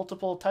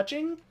multiple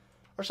touching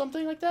or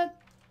something like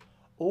that.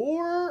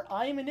 Or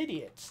I'm an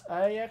idiot.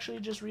 I actually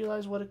just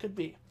realized what it could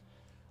be.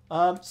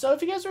 So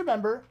if you guys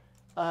remember,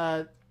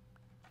 no,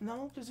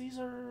 because these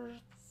are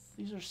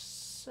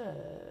sets.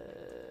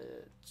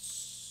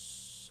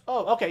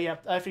 Oh, okay, yeah,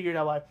 I figured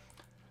out why.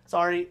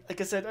 Sorry, like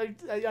I said,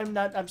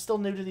 I'm still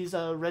new to these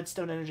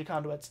redstone energy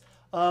conduits.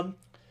 So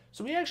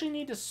we actually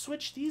need to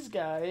switch these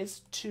guys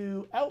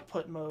to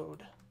output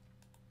mode.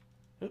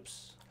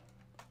 Oops.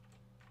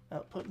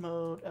 Output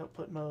mode,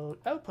 output mode,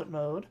 output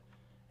mode.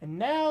 And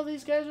now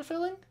these guys are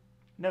filling?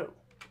 No.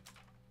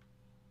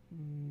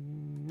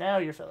 Now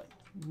you're filling.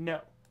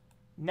 No.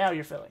 Now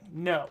you're filling.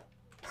 No.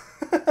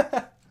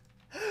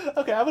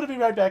 Okay, I'm going to be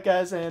right back,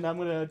 guys, and I'm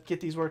going to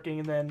get these working,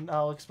 and then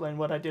I'll explain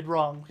what I did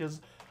wrong,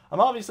 because I'm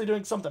obviously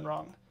doing something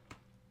wrong.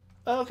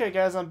 Okay,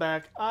 guys, I'm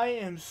back. I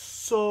am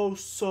so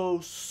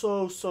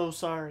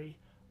sorry.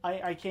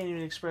 I can't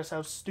even express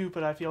how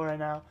stupid I feel right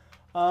now.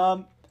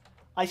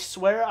 I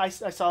swear I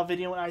saw a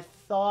video and I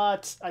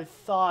thought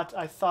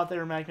they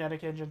were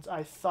magnetic engines.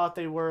 I thought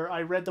they were.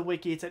 I read the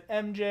wiki. It said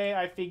MJ.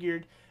 I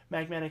figured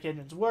magnetic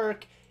engines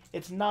work.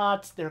 It's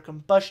not. They're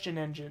combustion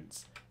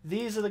engines.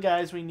 These are the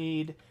guys we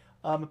need.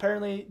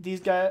 Apparently,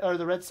 these guys, or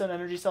the redstone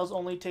energy cells,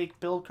 only take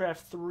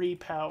Buildcraft 3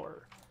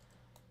 power.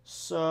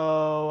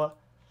 So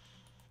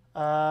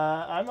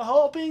I'm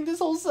hoping this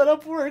whole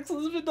setup works.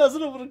 If it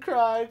doesn't, I'm gonna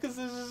cry because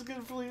this is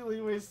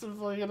completely wasted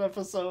like an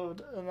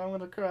episode, and I'm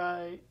gonna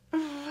cry.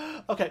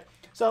 Okay,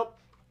 so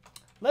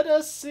let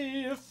us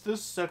see if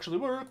this actually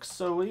works.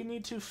 So we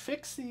need to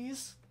fix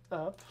these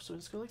up. So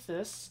let's go like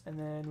this, and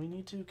then we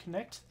need to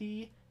connect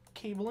the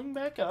cabling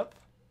back up.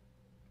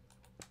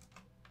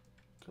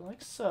 Go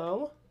like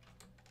so.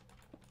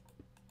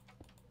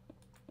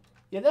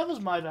 Yeah, that was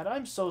my bad.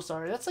 I'm so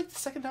sorry. That's like the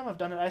second time I've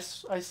done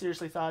it. I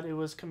seriously thought it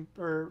was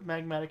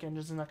magmatic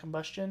engines and not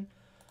combustion.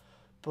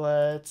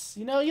 But,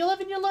 you know, you live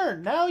and you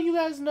learn. Now you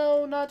guys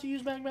know not to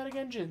use magmatic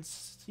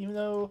engines. Even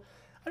though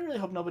I really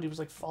hope nobody was,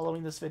 like,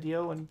 following this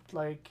video and,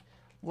 like,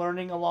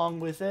 learning along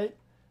with it.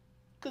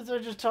 Because I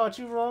just taught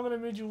you wrong and I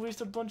made you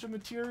waste a bunch of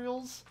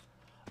materials.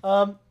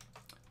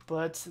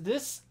 But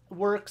this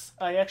works.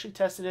 I actually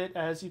tested it.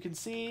 As you can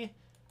see,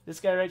 this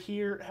guy right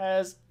here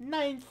has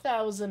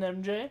 9,000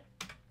 MJ.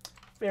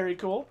 Very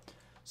cool.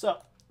 So,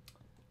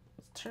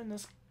 let's turn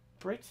this,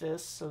 break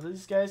this, so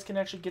these guys can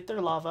actually get their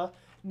lava.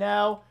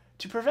 Now,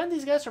 to prevent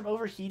these guys from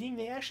overheating,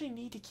 they actually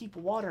need to keep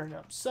water in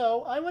them.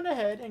 So I went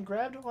ahead and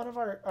grabbed one of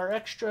our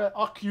extra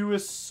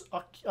aqueous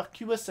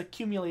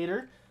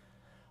accumulator.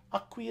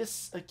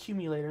 Aqueous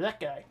accumulator, that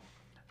guy.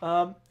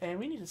 And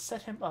we need to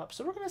set him up.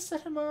 So we're going to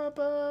set him up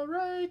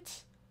right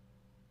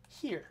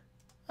here.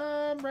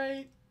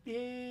 Right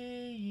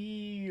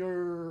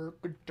here.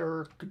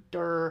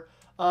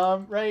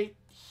 Right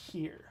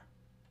here.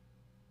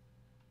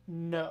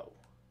 No.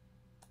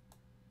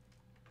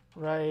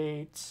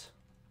 Right.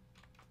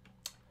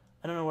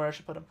 I don't know where I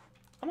should put him.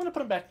 I'm going to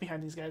put him back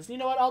behind these guys. You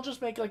know what? I'll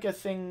just make like a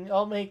thing.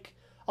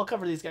 I'll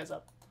cover these guys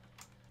up.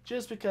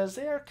 Just because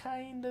they are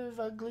kind of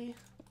ugly.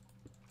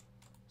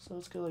 So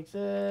let's go like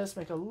this.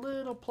 Make a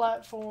little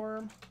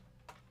platform.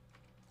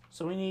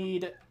 So we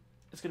need,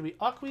 it's going to be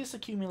aqueous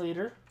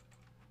accumulator.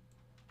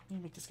 Let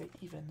me make this guy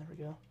even. There we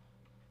go.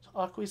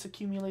 So aqueous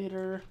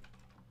accumulator.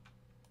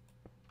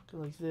 Go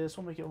like this.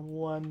 We'll make it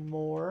one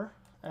more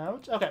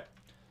out. Okay.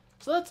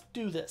 So let's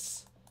do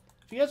this.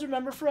 If you guys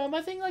remember from,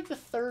 I think, like the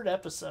 3rd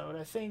episode,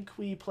 I think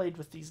we played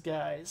with these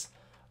guys.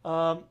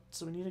 So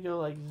we need to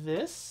go like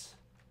this,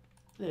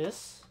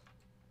 this,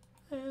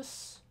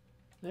 this,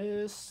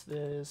 this,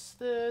 this,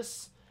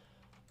 this.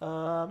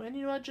 And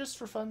you know what, just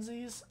for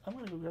funsies, I'm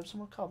going to go grab some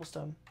more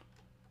cobblestone.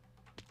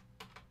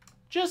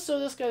 Just so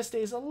this guy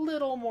stays a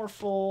little more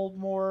full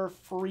more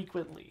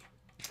frequently.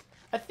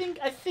 I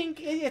think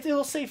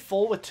it'll say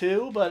full with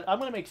 2, but I'm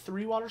going to make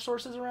 3 water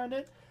sources around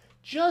it.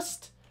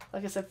 Just...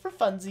 like I said, for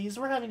funsies,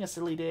 we're having a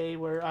silly day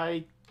where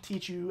I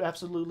teach you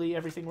absolutely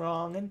everything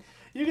wrong, and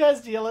you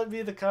guys yell at me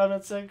in the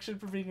comment section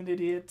for being an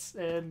idiot,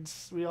 and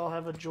we all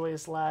have a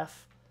joyous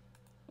laugh.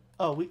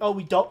 Oh,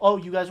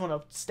 you guys want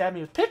to stab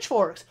me with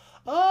pitchforks?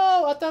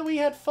 Oh, I thought we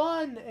had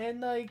fun, and,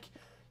 like,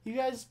 you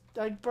guys,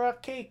 I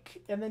brought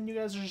cake, and then you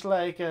guys are just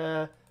like,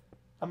 I'm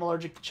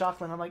allergic to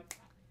chocolate, and I'm like,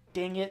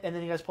 dang it, and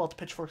then you guys pull out the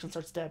pitchforks and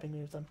start stabbing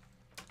me with them.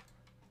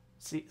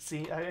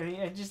 See, I mean,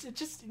 it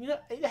just, you know,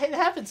 it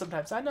happens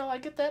sometimes. I know, I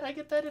get that,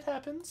 it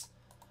happens.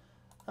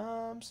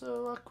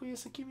 So,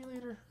 aqueous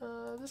accumulator,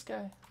 this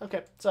guy.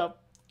 Okay, so,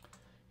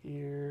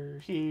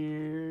 here,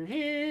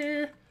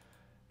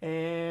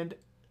 and,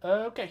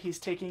 okay, he's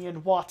taking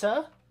in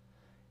water.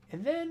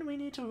 And then we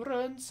need to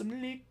run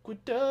some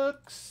liquid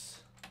ducts.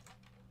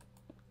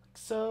 Like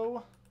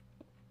so.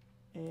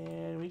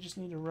 And we just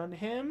need to run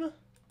him.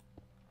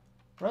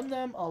 Run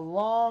them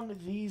along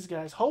these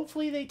guys.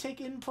 Hopefully they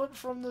take input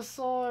from the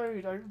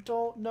side. I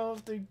don't know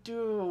if they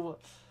do.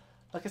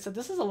 Like I said,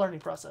 this is a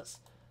learning process.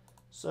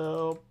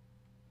 So,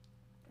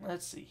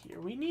 let's see here.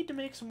 We need to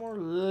make some more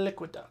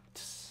liquid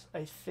ducts,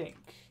 I think.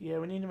 Yeah,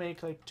 we need to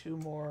make like 2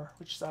 more,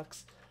 which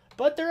sucks.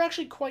 But they're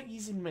actually quite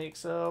easy to make,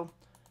 so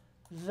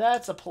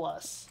that's a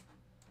plus.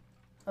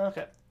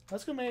 Okay,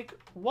 let's go make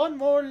 1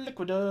 more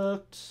liquid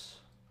duct.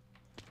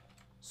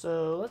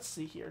 So, let's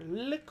see here.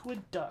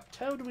 Liquid duct.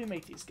 How do we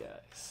make these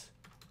guys?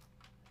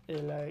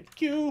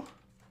 L-I-Q.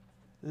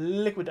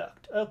 Liquid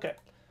duct. Okay.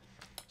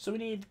 So, we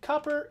need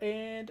copper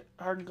and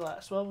hardened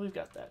glass. Well, we've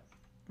got that.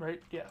 Right?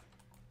 Yeah.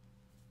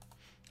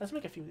 Let's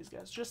make a few of these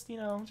guys. Just, you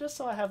know, just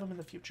so I have them in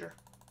the future.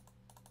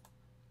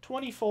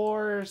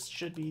 24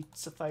 should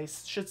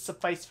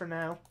suffice for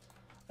now.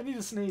 I need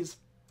to sneeze.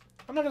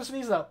 I'm not going to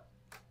sneeze, though.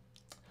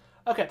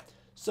 Okay.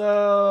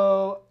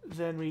 So,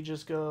 then we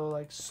just go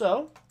like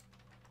so.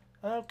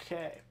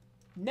 Okay.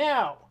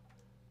 Now,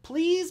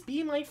 please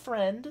be my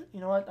friend. You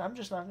know what? I'm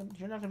just not gonna,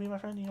 you're not going to be my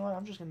friend. You know what?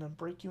 I'm just going to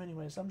break you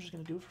anyways. I'm just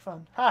going to do it for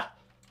fun. Ha!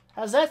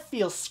 How's that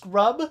feel,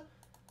 scrub?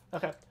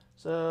 Okay.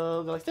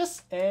 So, go like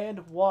this.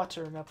 And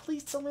water. Now,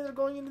 please tell me they're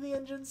going into the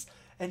engines.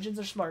 Engines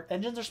are smart.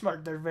 Engines are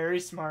smart. They're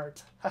very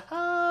smart.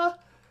 Ha-ha!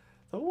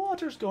 The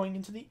water's going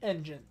into the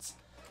engines.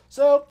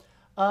 So,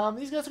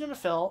 these guys are going to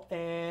fill.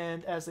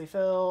 And as they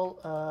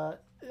fill,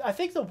 I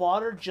think the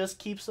water just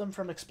keeps them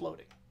from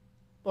exploding.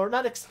 Or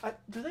not,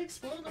 do they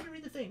explode? Let me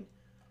read the thing.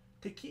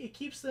 It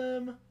keeps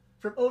them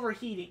from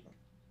overheating.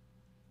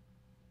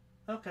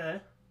 Okay.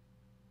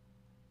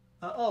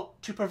 Oh,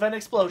 to prevent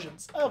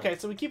explosions. Okay,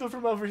 so we keep them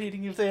from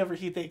overheating. If they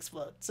overheat, they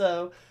explode.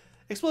 So,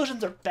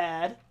 explosions are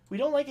bad. We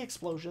don't like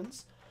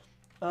explosions.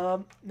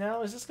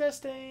 Now, is this guy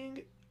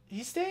staying?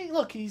 He's staying.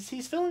 Look,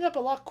 he's filling up a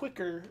lot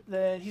quicker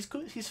than he's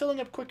filling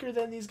up quicker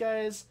than these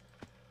guys.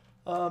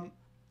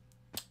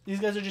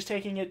 These guys are just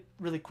taking it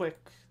really quick.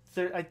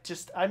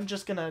 I'm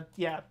just gonna,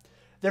 yeah.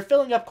 They're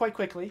filling up quite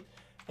quickly.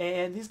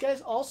 And these guys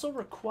also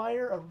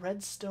require a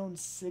redstone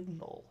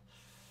signal.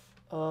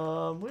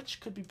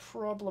 Which could be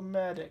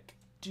problematic.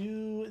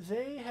 Do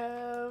they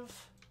have...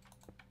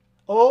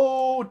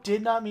 Oh,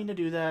 did not mean to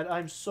do that.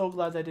 I'm so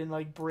glad that didn't,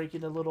 like, break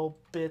into little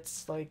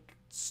bits like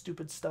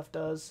stupid stuff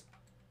does.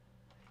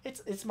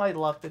 It's my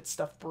luck that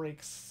stuff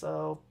breaks,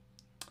 so...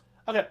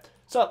 Okay,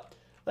 so...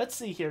 Let's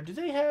see here. Do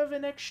they have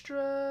an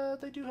extra...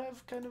 They do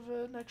have kind of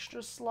an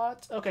extra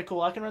slot. Okay,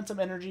 cool. I can run some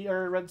energy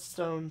or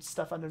redstone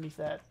stuff underneath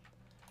that.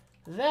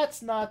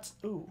 That's not...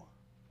 Ooh.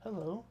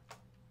 Hello.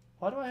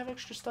 Why do I have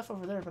extra stuff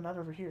over there but not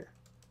over here?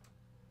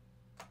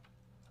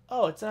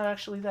 Oh, it's not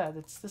actually that.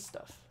 It's this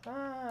stuff.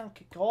 Ah,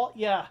 okay. Cool.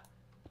 Yeah.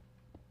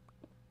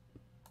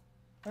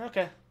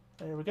 Okay.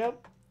 There we go.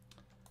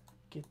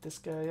 Get this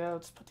guy out.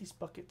 Let's put these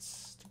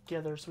buckets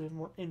together so we have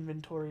more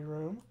inventory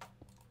room.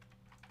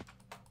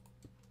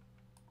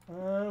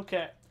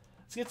 Okay.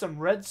 Let's get some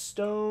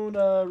redstone,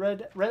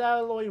 red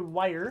alloy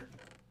wire.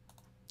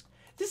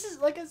 This is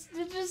like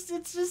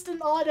it's just an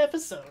odd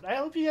episode. I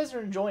hope you guys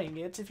are enjoying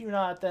it. If you're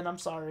not, then I'm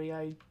sorry.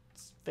 I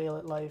fail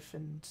at life.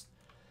 And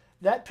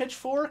that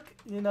pitchfork,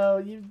 you know,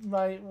 you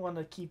might want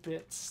to keep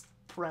it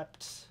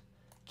prepped.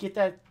 Get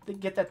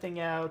that thing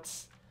out.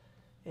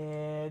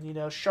 And, you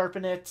know,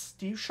 sharpen it.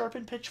 Do you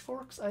sharpen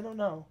pitchforks? I don't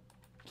know.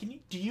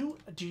 Do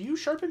you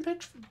sharpen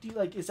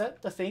is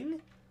that the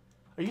thing?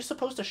 Are you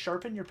supposed to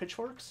sharpen your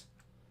pitchforks?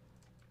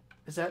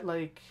 Is that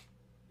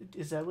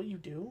what you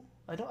do?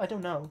 I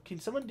don't know.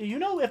 Do you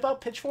know about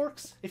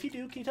pitchforks? If you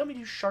do, can you tell me, do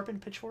you sharpen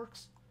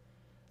pitchforks?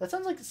 That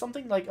sounds like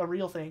something like a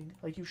real thing.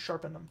 Like you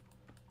sharpen them.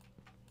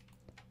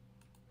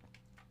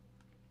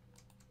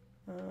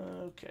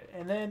 Okay,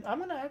 and then I'm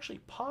gonna actually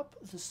pop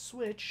the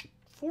switch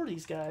for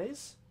these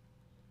guys.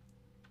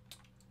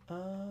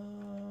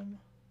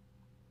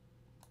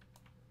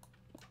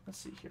 Let's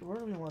see here. Where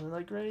do we want it?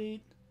 Like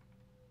right...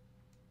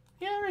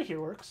 Yeah, right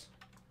here works.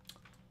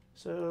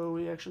 So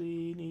we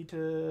actually need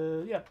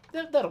to... Yeah,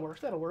 that'll work.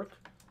 That'll work.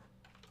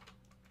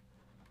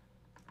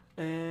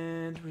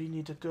 And we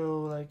need to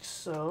go like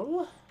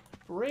so.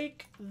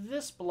 Break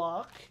this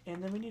block.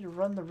 And then we need to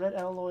run the red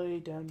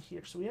alloy down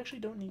here. So we actually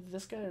don't need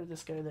this guy or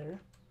this guy there.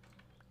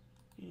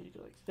 You need to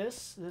go like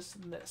this, this,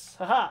 and this.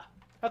 Haha!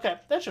 Okay,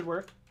 that should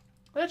work.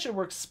 That should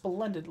work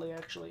splendidly,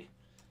 actually.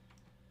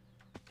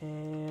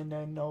 And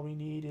then all we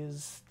need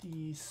is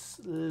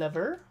this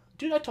lever.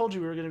 Dude, I told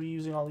you we were going to be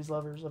using all these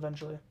levers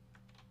eventually.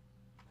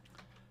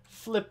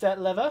 Flip that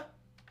lever.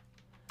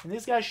 And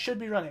these guys should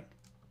be running.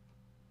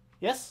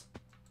 Yes?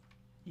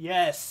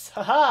 Yes!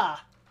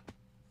 Haha!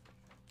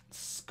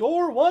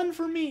 Score 1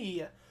 for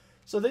me!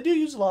 So they do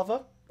use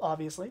lava,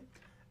 obviously.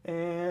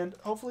 And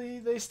hopefully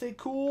they stay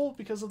cool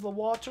because of the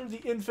water, the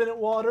infinite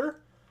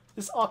water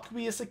this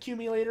aqueous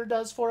accumulator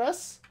does for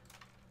us.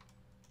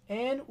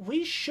 And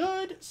we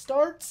should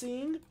start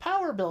seeing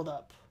power build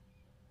up.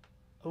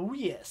 Oh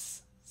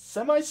yes.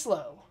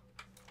 Semi-slow.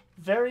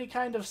 Very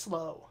kind of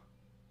slow.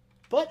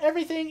 But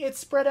everything, it's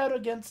spread out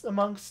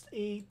amongst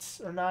 8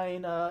 or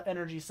 9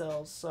 energy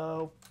cells.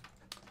 So,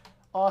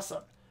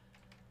 awesome.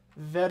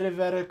 Very,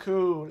 very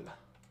cool.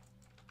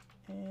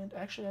 And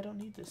actually, I don't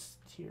need this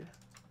here.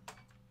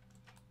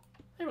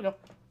 There we go.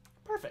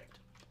 Perfect.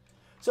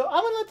 So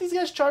I'm going to let these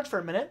guys charge for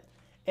a minute.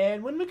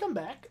 And when we come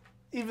back,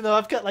 even though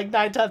I've got like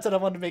 9 times that I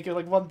wanted to make it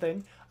like one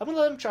thing, I'm going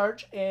to let them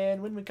charge.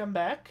 And when we come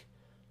back,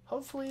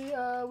 hopefully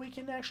we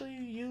can actually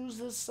use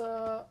this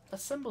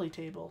assembly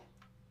table.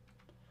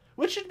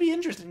 Which should be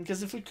interesting,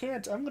 because if we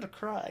can't, I'm going to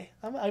cry.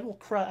 I will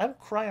cry. I will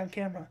cry on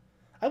camera.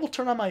 I will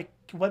turn on my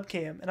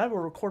webcam, and I will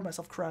record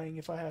myself crying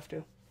if I have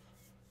to.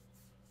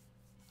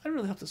 I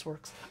really hope this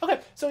works.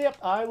 Okay, so yep,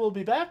 I will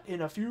be back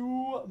in a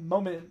few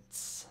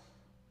moments.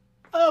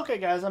 Okay,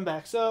 guys, I'm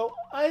back. So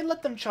I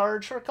let them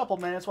charge for a couple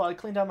minutes while I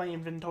cleaned out my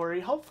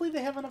inventory. Hopefully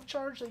they have enough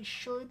charge. They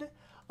should.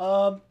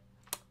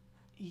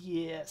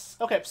 Yes.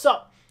 Okay,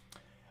 so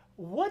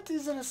what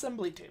is an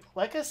assembly table?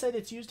 Like I said,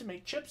 it's used to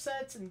make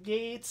chipsets and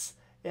gates,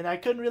 and I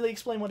couldn't really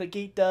explain what a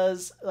gate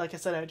does. Like I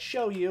said, I'd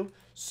show you.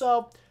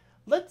 So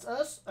let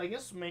us, I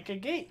guess, make a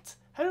gate.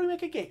 How do we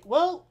make a gate?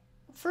 Well,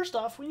 first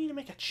off, we need to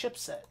make a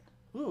chipset.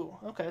 Ooh,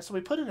 okay, so we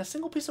put in a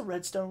single piece of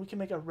redstone, we can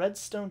make a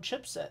redstone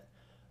chipset.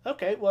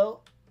 Okay,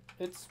 well,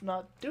 it's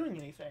not doing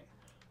anything.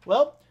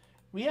 Well,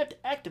 we have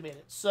to activate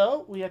it.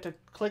 So we have to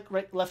click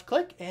left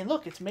click, and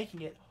look, it's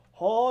making it.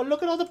 Oh,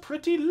 look at all the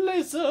pretty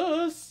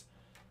lasers.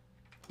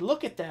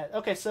 Look at that.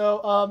 Okay,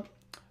 so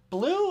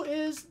blue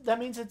that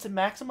means it's a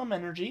maximum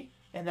energy,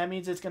 and that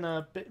means it's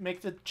gonna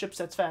make the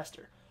chipsets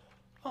faster.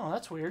 Oh,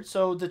 that's weird.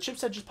 So the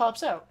chipset just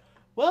pops out.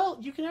 Well,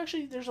 you can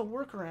actually, there's a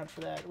workaround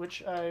for that,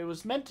 which I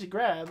was meant to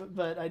grab,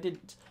 but I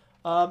didn't.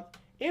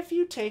 If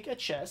you take a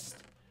chest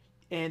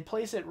and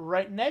place it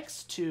right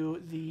next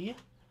to the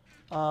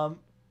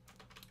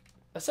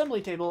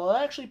assembly table, it'll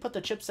actually put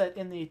the chipset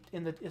in the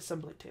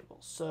assembly table.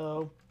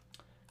 So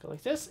go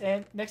like this,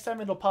 and next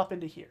time it'll pop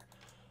into here.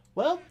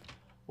 Well,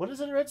 what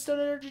does a redstone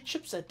energy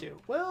chipset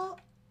do? Well,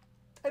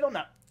 I don't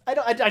know.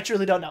 I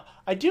truly don't know.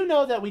 I do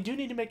know that we do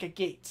need to make a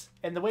gate,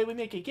 and the way we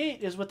make a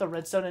gate is with the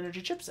redstone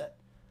energy chipset.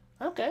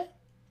 Okay,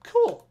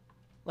 cool.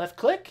 Left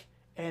click,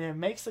 and it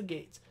makes the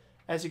gate.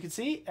 As you can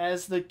see,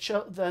 as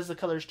the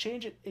colors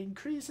change, it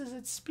increases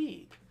its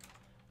speed.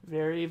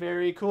 Very,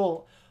 very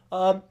cool.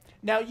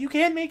 Now you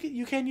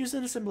can use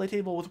an assembly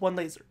table with one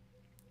laser.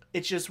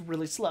 It's just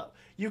really slow.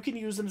 You can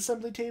use an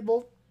assembly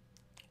table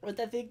with,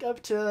 I think,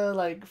 up to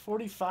like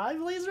 45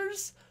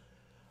 lasers.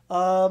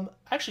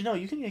 Actually, no,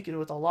 you can make it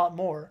with a lot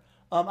more.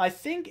 I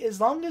think as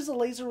long as the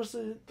laser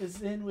is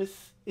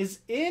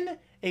in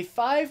a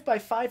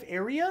 5x5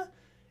 area,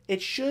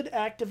 it should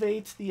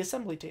activate the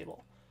assembly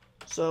table.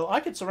 So I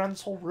could surround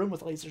this whole room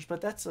with lasers,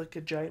 but that's like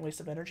a giant waste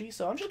of energy.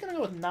 So I'm just going to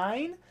go with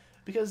 9,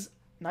 because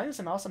 9 is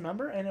an awesome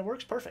number, and it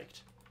works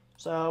perfect.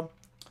 So,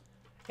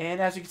 And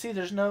as you can see,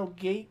 there's no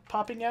gate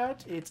popping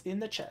out. It's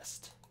in the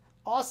chest.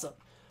 Awesome.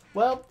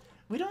 Well,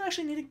 we don't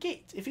actually need a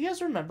gate. If you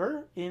guys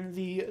remember, in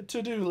the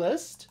to-do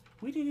list,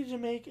 we needed to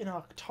make an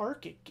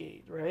Octarchic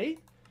gate, right?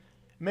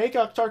 Make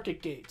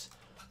Octarchic gate.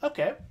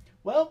 Okay,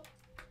 well,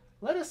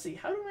 let us see.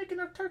 How do we make an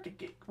Octarchic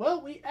gate? Well,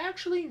 we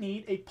actually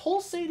need a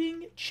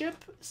pulsating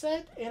chip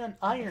set and an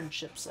iron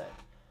chip set.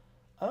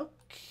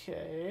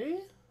 Okay.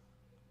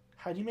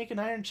 How do you make an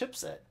iron chip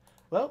set?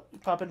 Well, you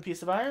pop in a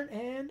piece of iron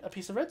and a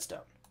piece of redstone.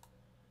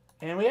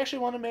 And we actually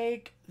want to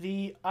make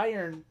the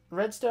iron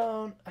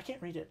redstone. I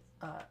can't read it.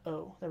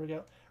 Oh, there we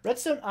go.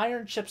 Redstone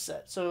iron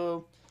chipset.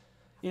 So,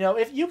 you know,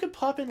 if you could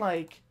pop in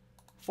like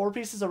 4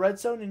 pieces of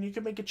redstone and you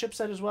can make a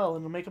chipset as well,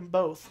 and we'll make them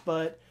both.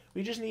 But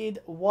we just need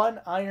 1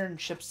 iron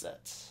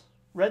chipset.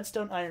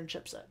 Redstone iron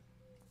chipset.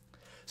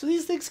 So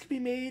these things can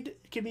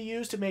be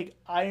used to make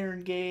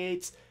iron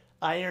gates,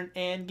 iron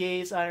AND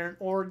gates, iron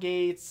OR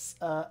gates,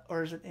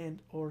 or is it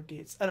AND OR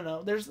gates? I don't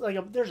know. There's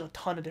a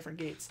ton of different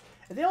gates,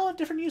 and they all have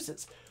different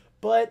uses.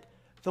 But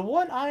the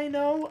one I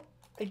know,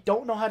 I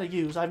don't know how to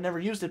use. I've never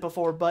used it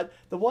before, but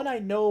the one I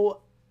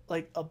know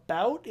like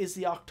about is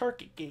the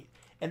Octarchic gate,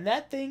 and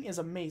that thing is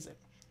amazing.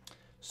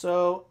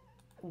 So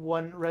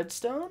 1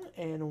 redstone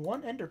and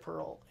 1 ender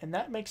pearl, and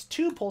that makes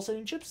 2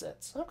 pulsating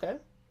chipsets. Okay.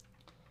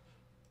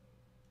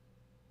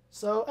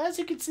 So as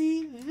you can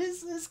see,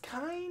 this is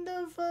kind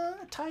of a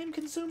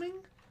time-consuming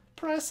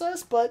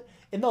process, but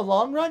in the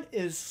long run,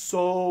 is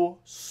so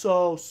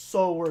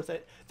worth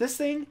it. This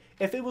thing,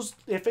 if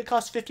it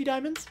cost 50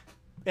 diamonds,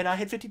 and I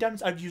had 50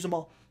 diamonds, I'd use them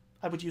all.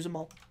 I would use them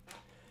all.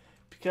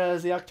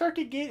 Because the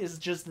Octarchic gate is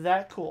just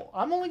that cool.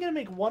 I'm only going to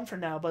make 1 for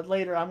now, but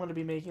later I'm going to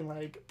be making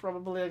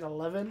probably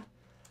 11.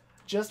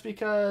 Just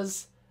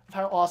because of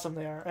how awesome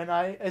they are. And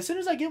as soon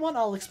as I get one,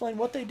 I'll explain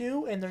what they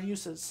do and their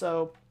uses.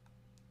 So,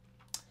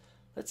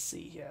 let's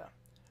see here.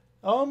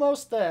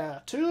 Almost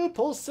there. 2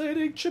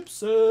 pulsating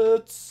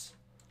chipsets.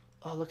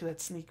 Oh, look at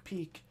that sneak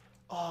peek.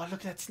 Oh, look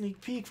at that sneak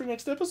peek for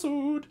next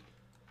episode.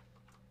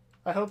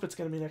 I hope it's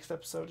going to be next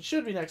episode. It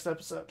should be next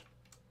episode.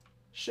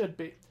 Should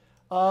be.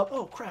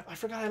 Oh, crap. I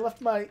forgot I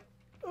left my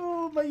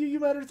UU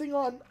Matter thing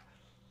on.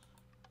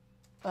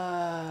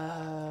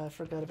 I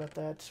forgot about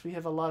that. We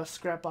have a lot of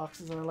scrap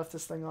boxes and I left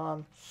this thing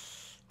on.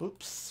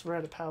 Oops, we're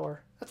out of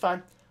power. That's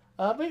fine.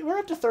 But we're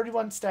up to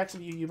 31 stacks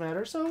of UU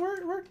Matter, so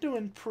we're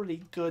doing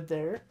pretty good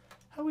there.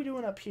 How are we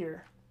doing up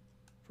here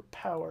for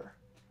power?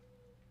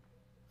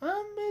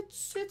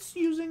 It's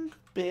using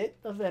a bit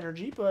of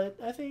energy, but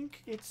I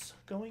think it's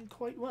going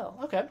quite well.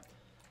 Okay.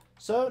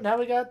 So now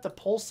we got the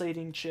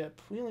pulsating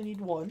chip. We only need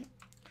 1.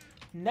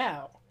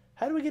 Now,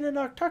 how do we get an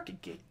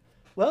Octarchic gate?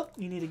 Well,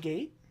 you need a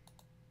gate.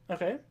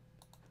 Okay.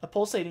 A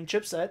pulsating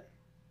chipset.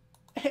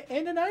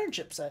 And an iron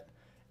chipset.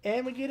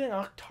 And we get an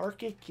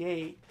Octarchic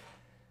gate.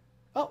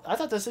 Oh, I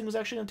thought this thing was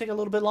actually going to take a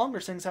little bit longer,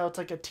 since how it's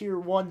like a tier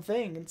 1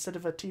 thing instead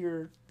of a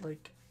tier,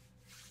 like,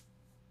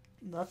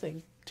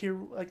 nothing.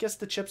 I guess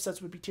the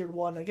chipsets would be tier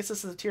 1. I guess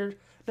this is a tier...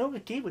 No, a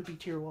gate would be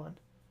tier 1.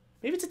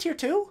 Maybe it's a tier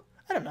 2?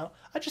 I don't know.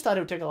 I just thought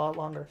it would take a lot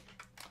longer.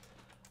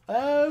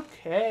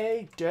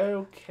 Okay.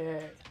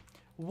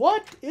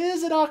 What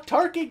is an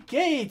Octarchic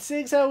gate?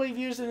 Seeing how we've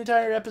used an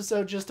entire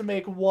episode just to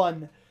make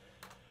 1.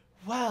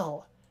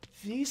 Well,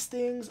 these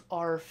things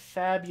are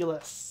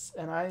fabulous.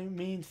 And I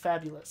mean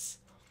fabulous.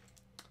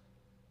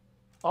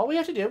 All we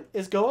have to do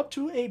is go up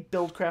to a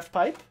Buildcraft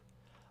pipe.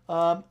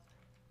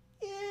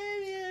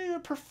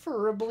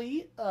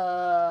 Preferably,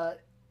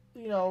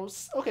 you know,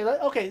 okay,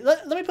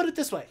 let me put it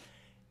this way.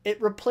 It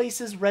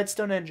replaces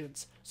redstone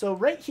engines. So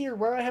right here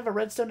where I have a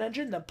redstone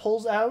engine that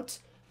pulls out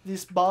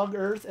this bog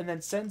earth and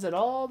then sends it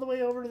all the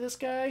way over to this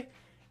guy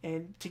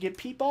and to get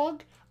peat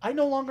bog, I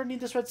no longer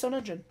need this redstone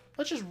engine.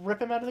 Let's just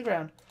rip him out of the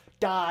ground.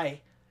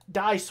 Die.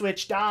 Die,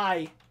 Switch,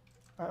 die.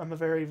 I'm a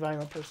very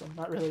violent person.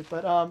 Not really,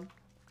 but,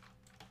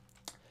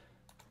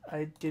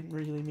 I didn't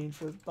really mean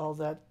for all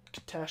that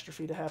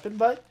catastrophe to happen,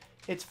 but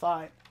it's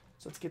fine.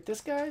 So let's get this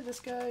guy, and this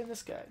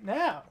guy.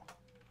 Now,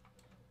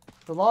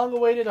 the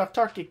long-awaited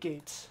Octarchic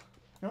gates.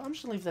 No, I'm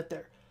just going to leave that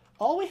there.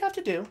 All we have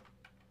to do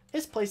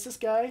is place this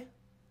guy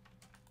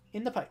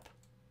in the pipe.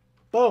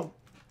 Boom.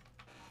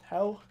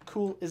 How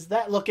cool is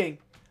that looking?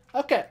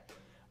 Okay.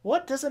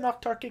 What does an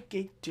Octarchic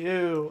gate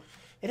do?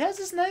 It has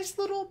this nice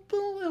little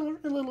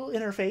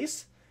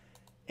interface,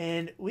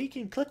 and we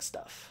can click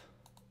stuff.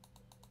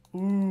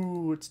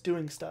 Ooh, it's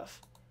doing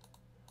stuff.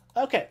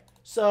 Okay,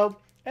 so...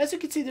 as you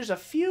can see, there's a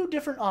few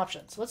different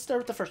options. Let's start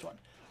with the first one.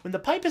 When the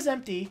pipe is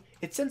empty,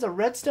 it sends a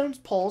redstone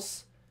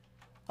pulse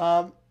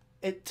to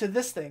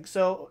this thing.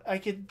 So I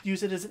could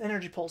use it as an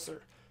energy pulsar.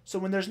 So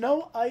when there's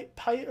no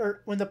pipe,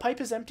 or when the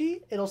pipe is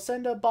empty, it'll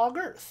send a bog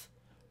earth.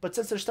 But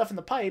since there's stuff in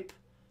the pipe,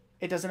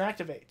 it doesn't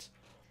activate.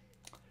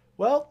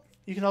 Well,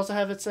 you can also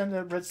have it send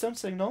a redstone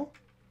signal.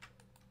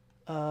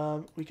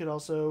 We could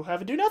also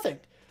have it do nothing.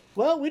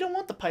 Well, we don't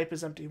want the pipe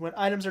is empty. When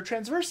items are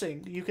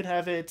transversing, you can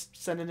have it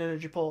send an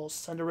energy pulse,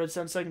 send a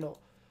redstone signal.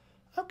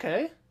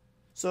 Okay.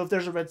 So if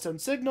there's a redstone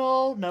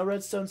signal, no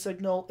redstone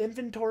signal,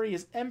 inventory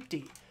is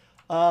empty.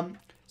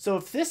 So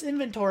if this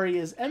inventory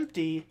is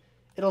empty,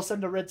 it'll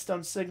send a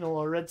redstone signal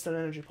or redstone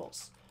energy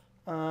pulse.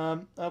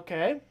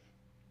 Okay.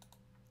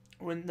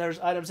 When there's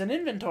items in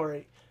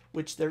inventory,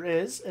 which there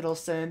is, it'll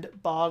send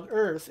bog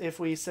earth if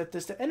we set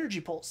this to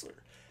energy pulsar.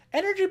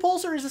 Energy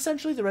pulsar is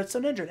essentially the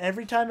redstone engine.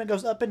 Every time it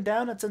goes up and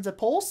down, it sends a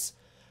pulse.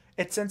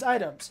 It sends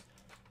items.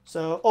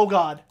 So, oh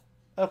god.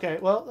 Okay,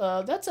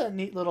 well, that's a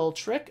neat little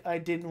trick I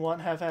didn't want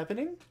to have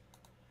happening.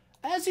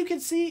 As you can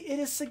see, it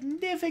is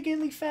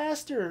significantly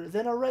faster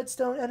than a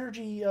redstone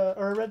energy,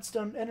 or a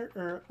redstone,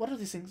 or what are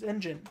these things?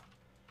 Engine.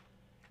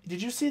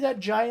 Did you see that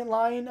giant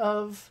line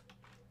of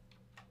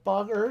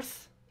bog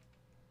earth?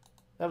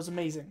 That was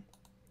amazing.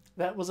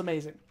 That was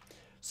amazing.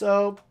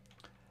 So,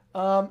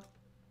 that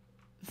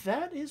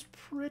is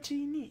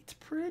pretty neat.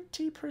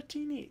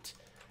 Pretty neat.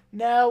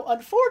 Now,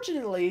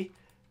 unfortunately,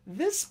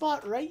 this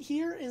spot right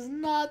here is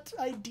not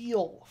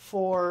ideal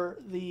for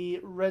the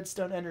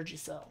redstone energy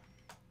cell.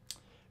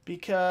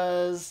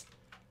 Because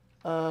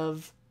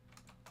of,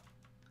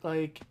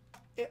 like,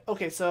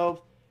 okay,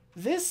 so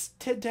this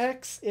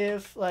detects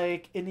if,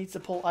 like, it needs to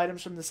pull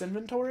items from this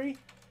inventory.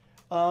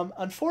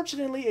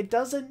 Unfortunately, it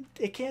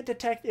can't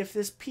detect if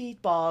this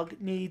peat bog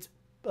needs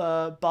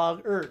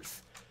bog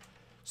earth.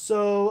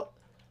 So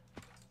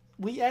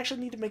we actually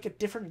need to make a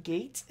different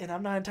gate, and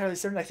I'm not entirely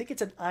certain. I think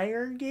it's an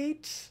iron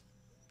gate.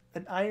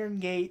 And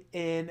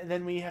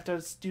then we have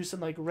to do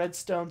some, like,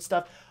 redstone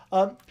stuff.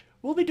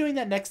 We'll be doing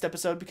that next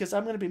episode because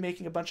I'm going to be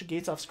making a bunch of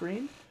gates off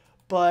screen.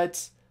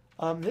 But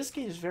this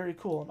gate is very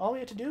cool. And all we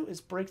have to do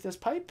is break this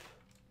pipe.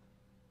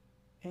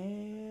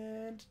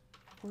 And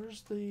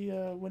where's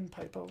the wind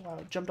pipe? Oh, wow.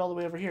 It jumped all the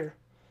way over here.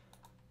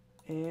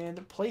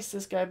 And place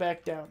this guy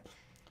back down.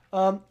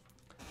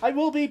 I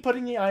will be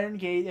putting the iron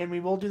gate, and we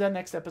will do that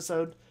next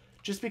episode.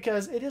 Just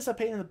because it is a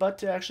pain in the butt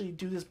to actually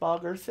do this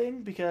bog earth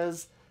thing.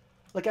 Because,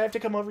 like, I have to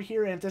come over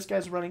here, and if this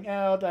guy's running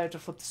out, I have to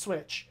flip the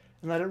switch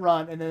and let it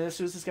run. And then as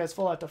soon as this guy's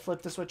full, I have to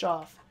flip the switch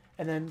off.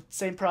 And then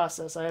same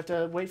process. I have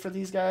to wait for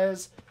these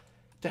guys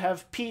to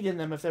have peat in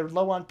them. If they're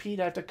low on peat,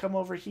 I have to come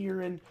over here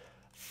and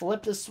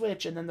flip the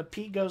switch, and then the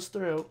peat goes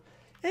through.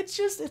 It's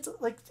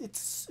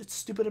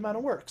stupid amount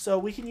of work. So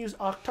we can use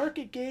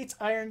octarchic gates,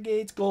 iron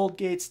gates, gold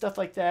gates, stuff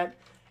like that,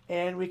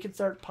 and we can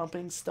start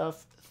pumping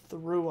stuff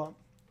through them,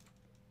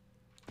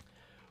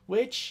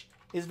 which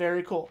is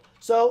very cool.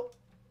 So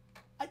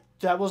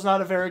that was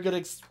not a very good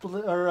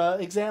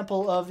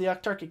example of the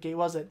octarchic gate,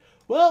 was it?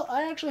 Well,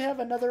 I actually have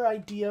another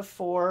idea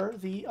for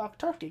the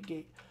octarchic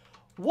gate.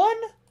 One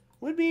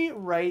would be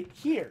right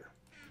here.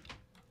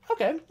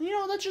 Okay,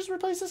 let's just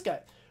replace this guy.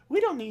 We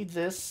don't need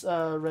this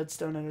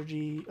redstone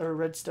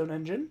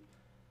engine.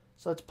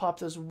 So let's pop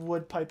this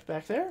wood pipe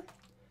back there.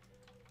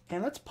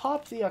 And let's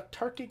pop the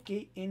octarchic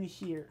gate in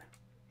here.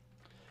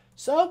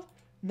 So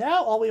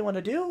now all we want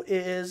to do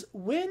is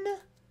win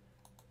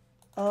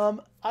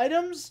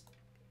items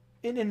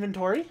in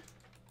inventory.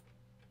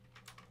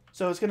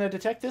 So it's going to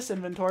detect this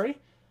inventory.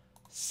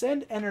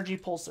 Send energy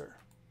pulsar.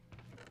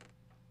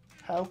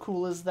 How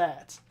cool is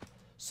that?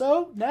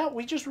 So now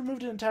we just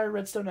removed an entire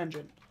redstone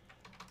engine.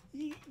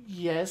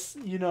 Yes,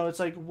 it's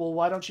like, well,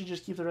 why don't you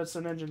just keep the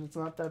redstone engine? It's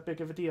not that big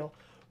of a deal.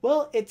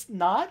 Well, it's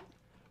not,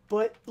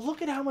 but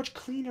look at how much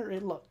cleaner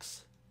it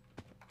looks.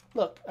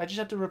 Look, I just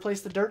have to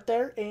replace the dirt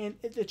there, and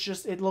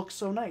it looks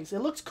so nice. It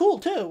looks cool,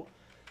 too.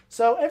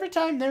 So every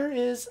time there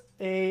is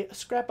a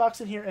scrap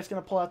box in here, it's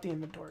going to pull out the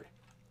inventory.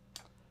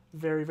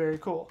 Very, very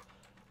cool.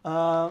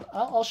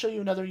 I'll show you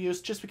another use,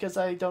 just because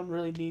I don't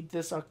really need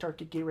this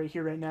octarchic gate right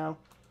here, right now.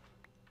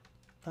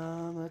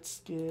 Let's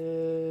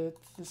get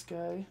this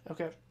guy.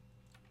 Okay.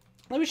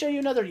 Let me show you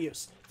another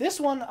use. This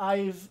one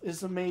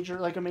is a major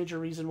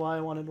reason why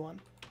I wanted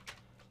one.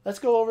 Let's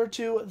go over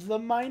to the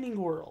mining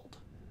world.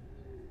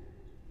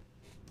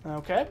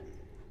 Okay.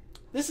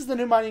 This is the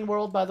new mining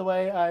world, by the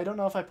way. I don't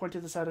know if I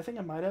pointed this out. I think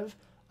I might have.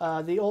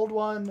 The old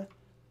one,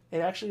 it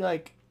actually,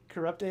 like,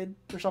 corrupted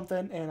or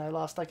something, and I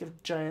lost, like, a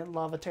giant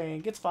lava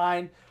tank. It's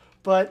fine.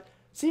 But,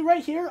 see,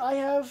 right here, I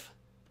have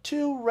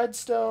 2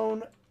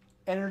 redstone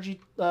energy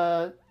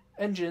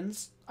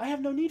engines. I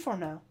have no need for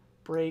them now.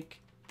 Break.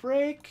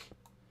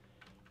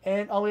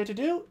 And all we have to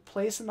do,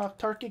 place an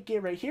octarchic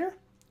gate right here,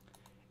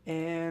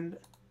 and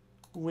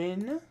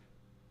win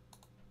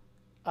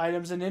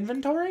items in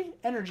inventory,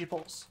 energy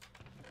pulse.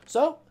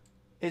 So,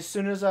 as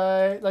soon as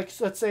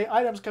let's say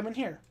items come in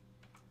here,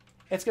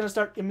 it's going to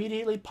start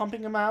immediately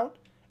pumping them out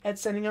and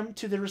sending them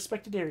to the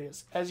respected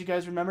areas. As you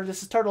guys remember,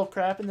 this is turtle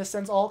crap, and this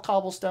sends all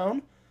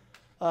cobblestone,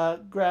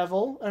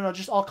 gravel,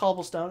 just all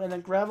cobblestone, and then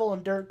gravel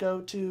and dirt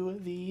go to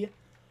the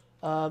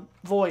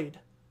void.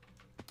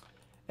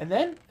 And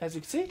then, as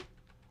you can see,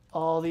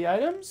 all the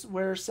items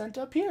were sent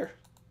up here.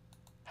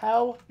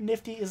 How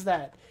nifty is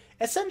that?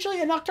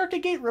 Essentially, an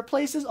octarchic gate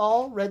replaces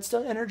all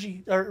redstone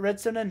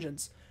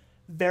engines.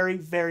 Very,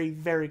 very,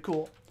 very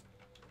cool.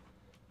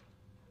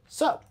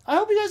 So, I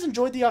hope you guys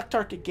enjoyed the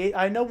octarchic gate.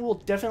 I know we'll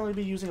definitely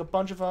be using a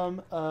bunch of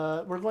them.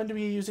 We're going to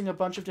be using a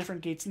bunch of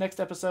different gates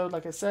next episode,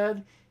 like I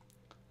said.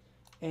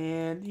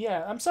 And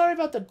yeah, I'm sorry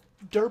about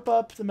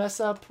the mess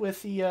up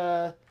with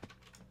the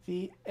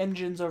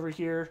engines over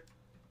here.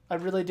 I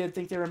really did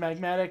think they were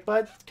magmatic,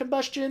 but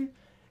combustion,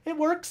 it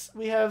works.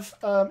 We have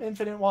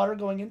infinite water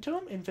going into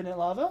them, infinite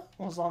lava.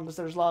 Well, as long as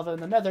there's lava in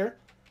the nether,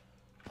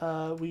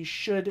 we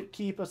should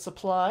keep a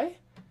supply.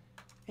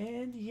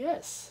 And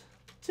yes.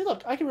 See,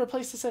 look, I can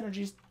replace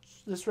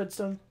this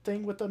redstone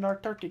thing with an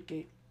Arctarctic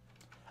gate.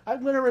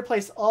 I'm going to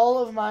replace all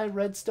of my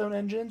redstone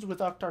engines with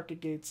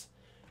Arctarctic gates,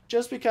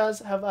 just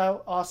because of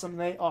how awesome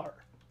they are.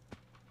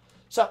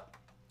 So,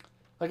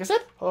 like I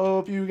said,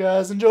 hope you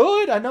guys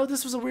enjoyed. I know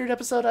this was a weird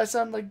episode. I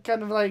sound like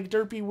kind of like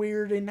derpy,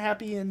 weird, and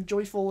happy, and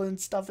joyful and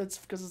stuff. It's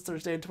because it's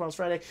Thursday and tomorrow's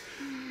Friday.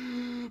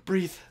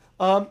 Breathe.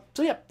 So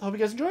yeah, hope you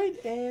guys enjoyed,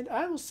 and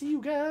I will see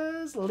you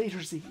guys later.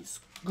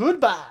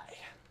 Goodbye.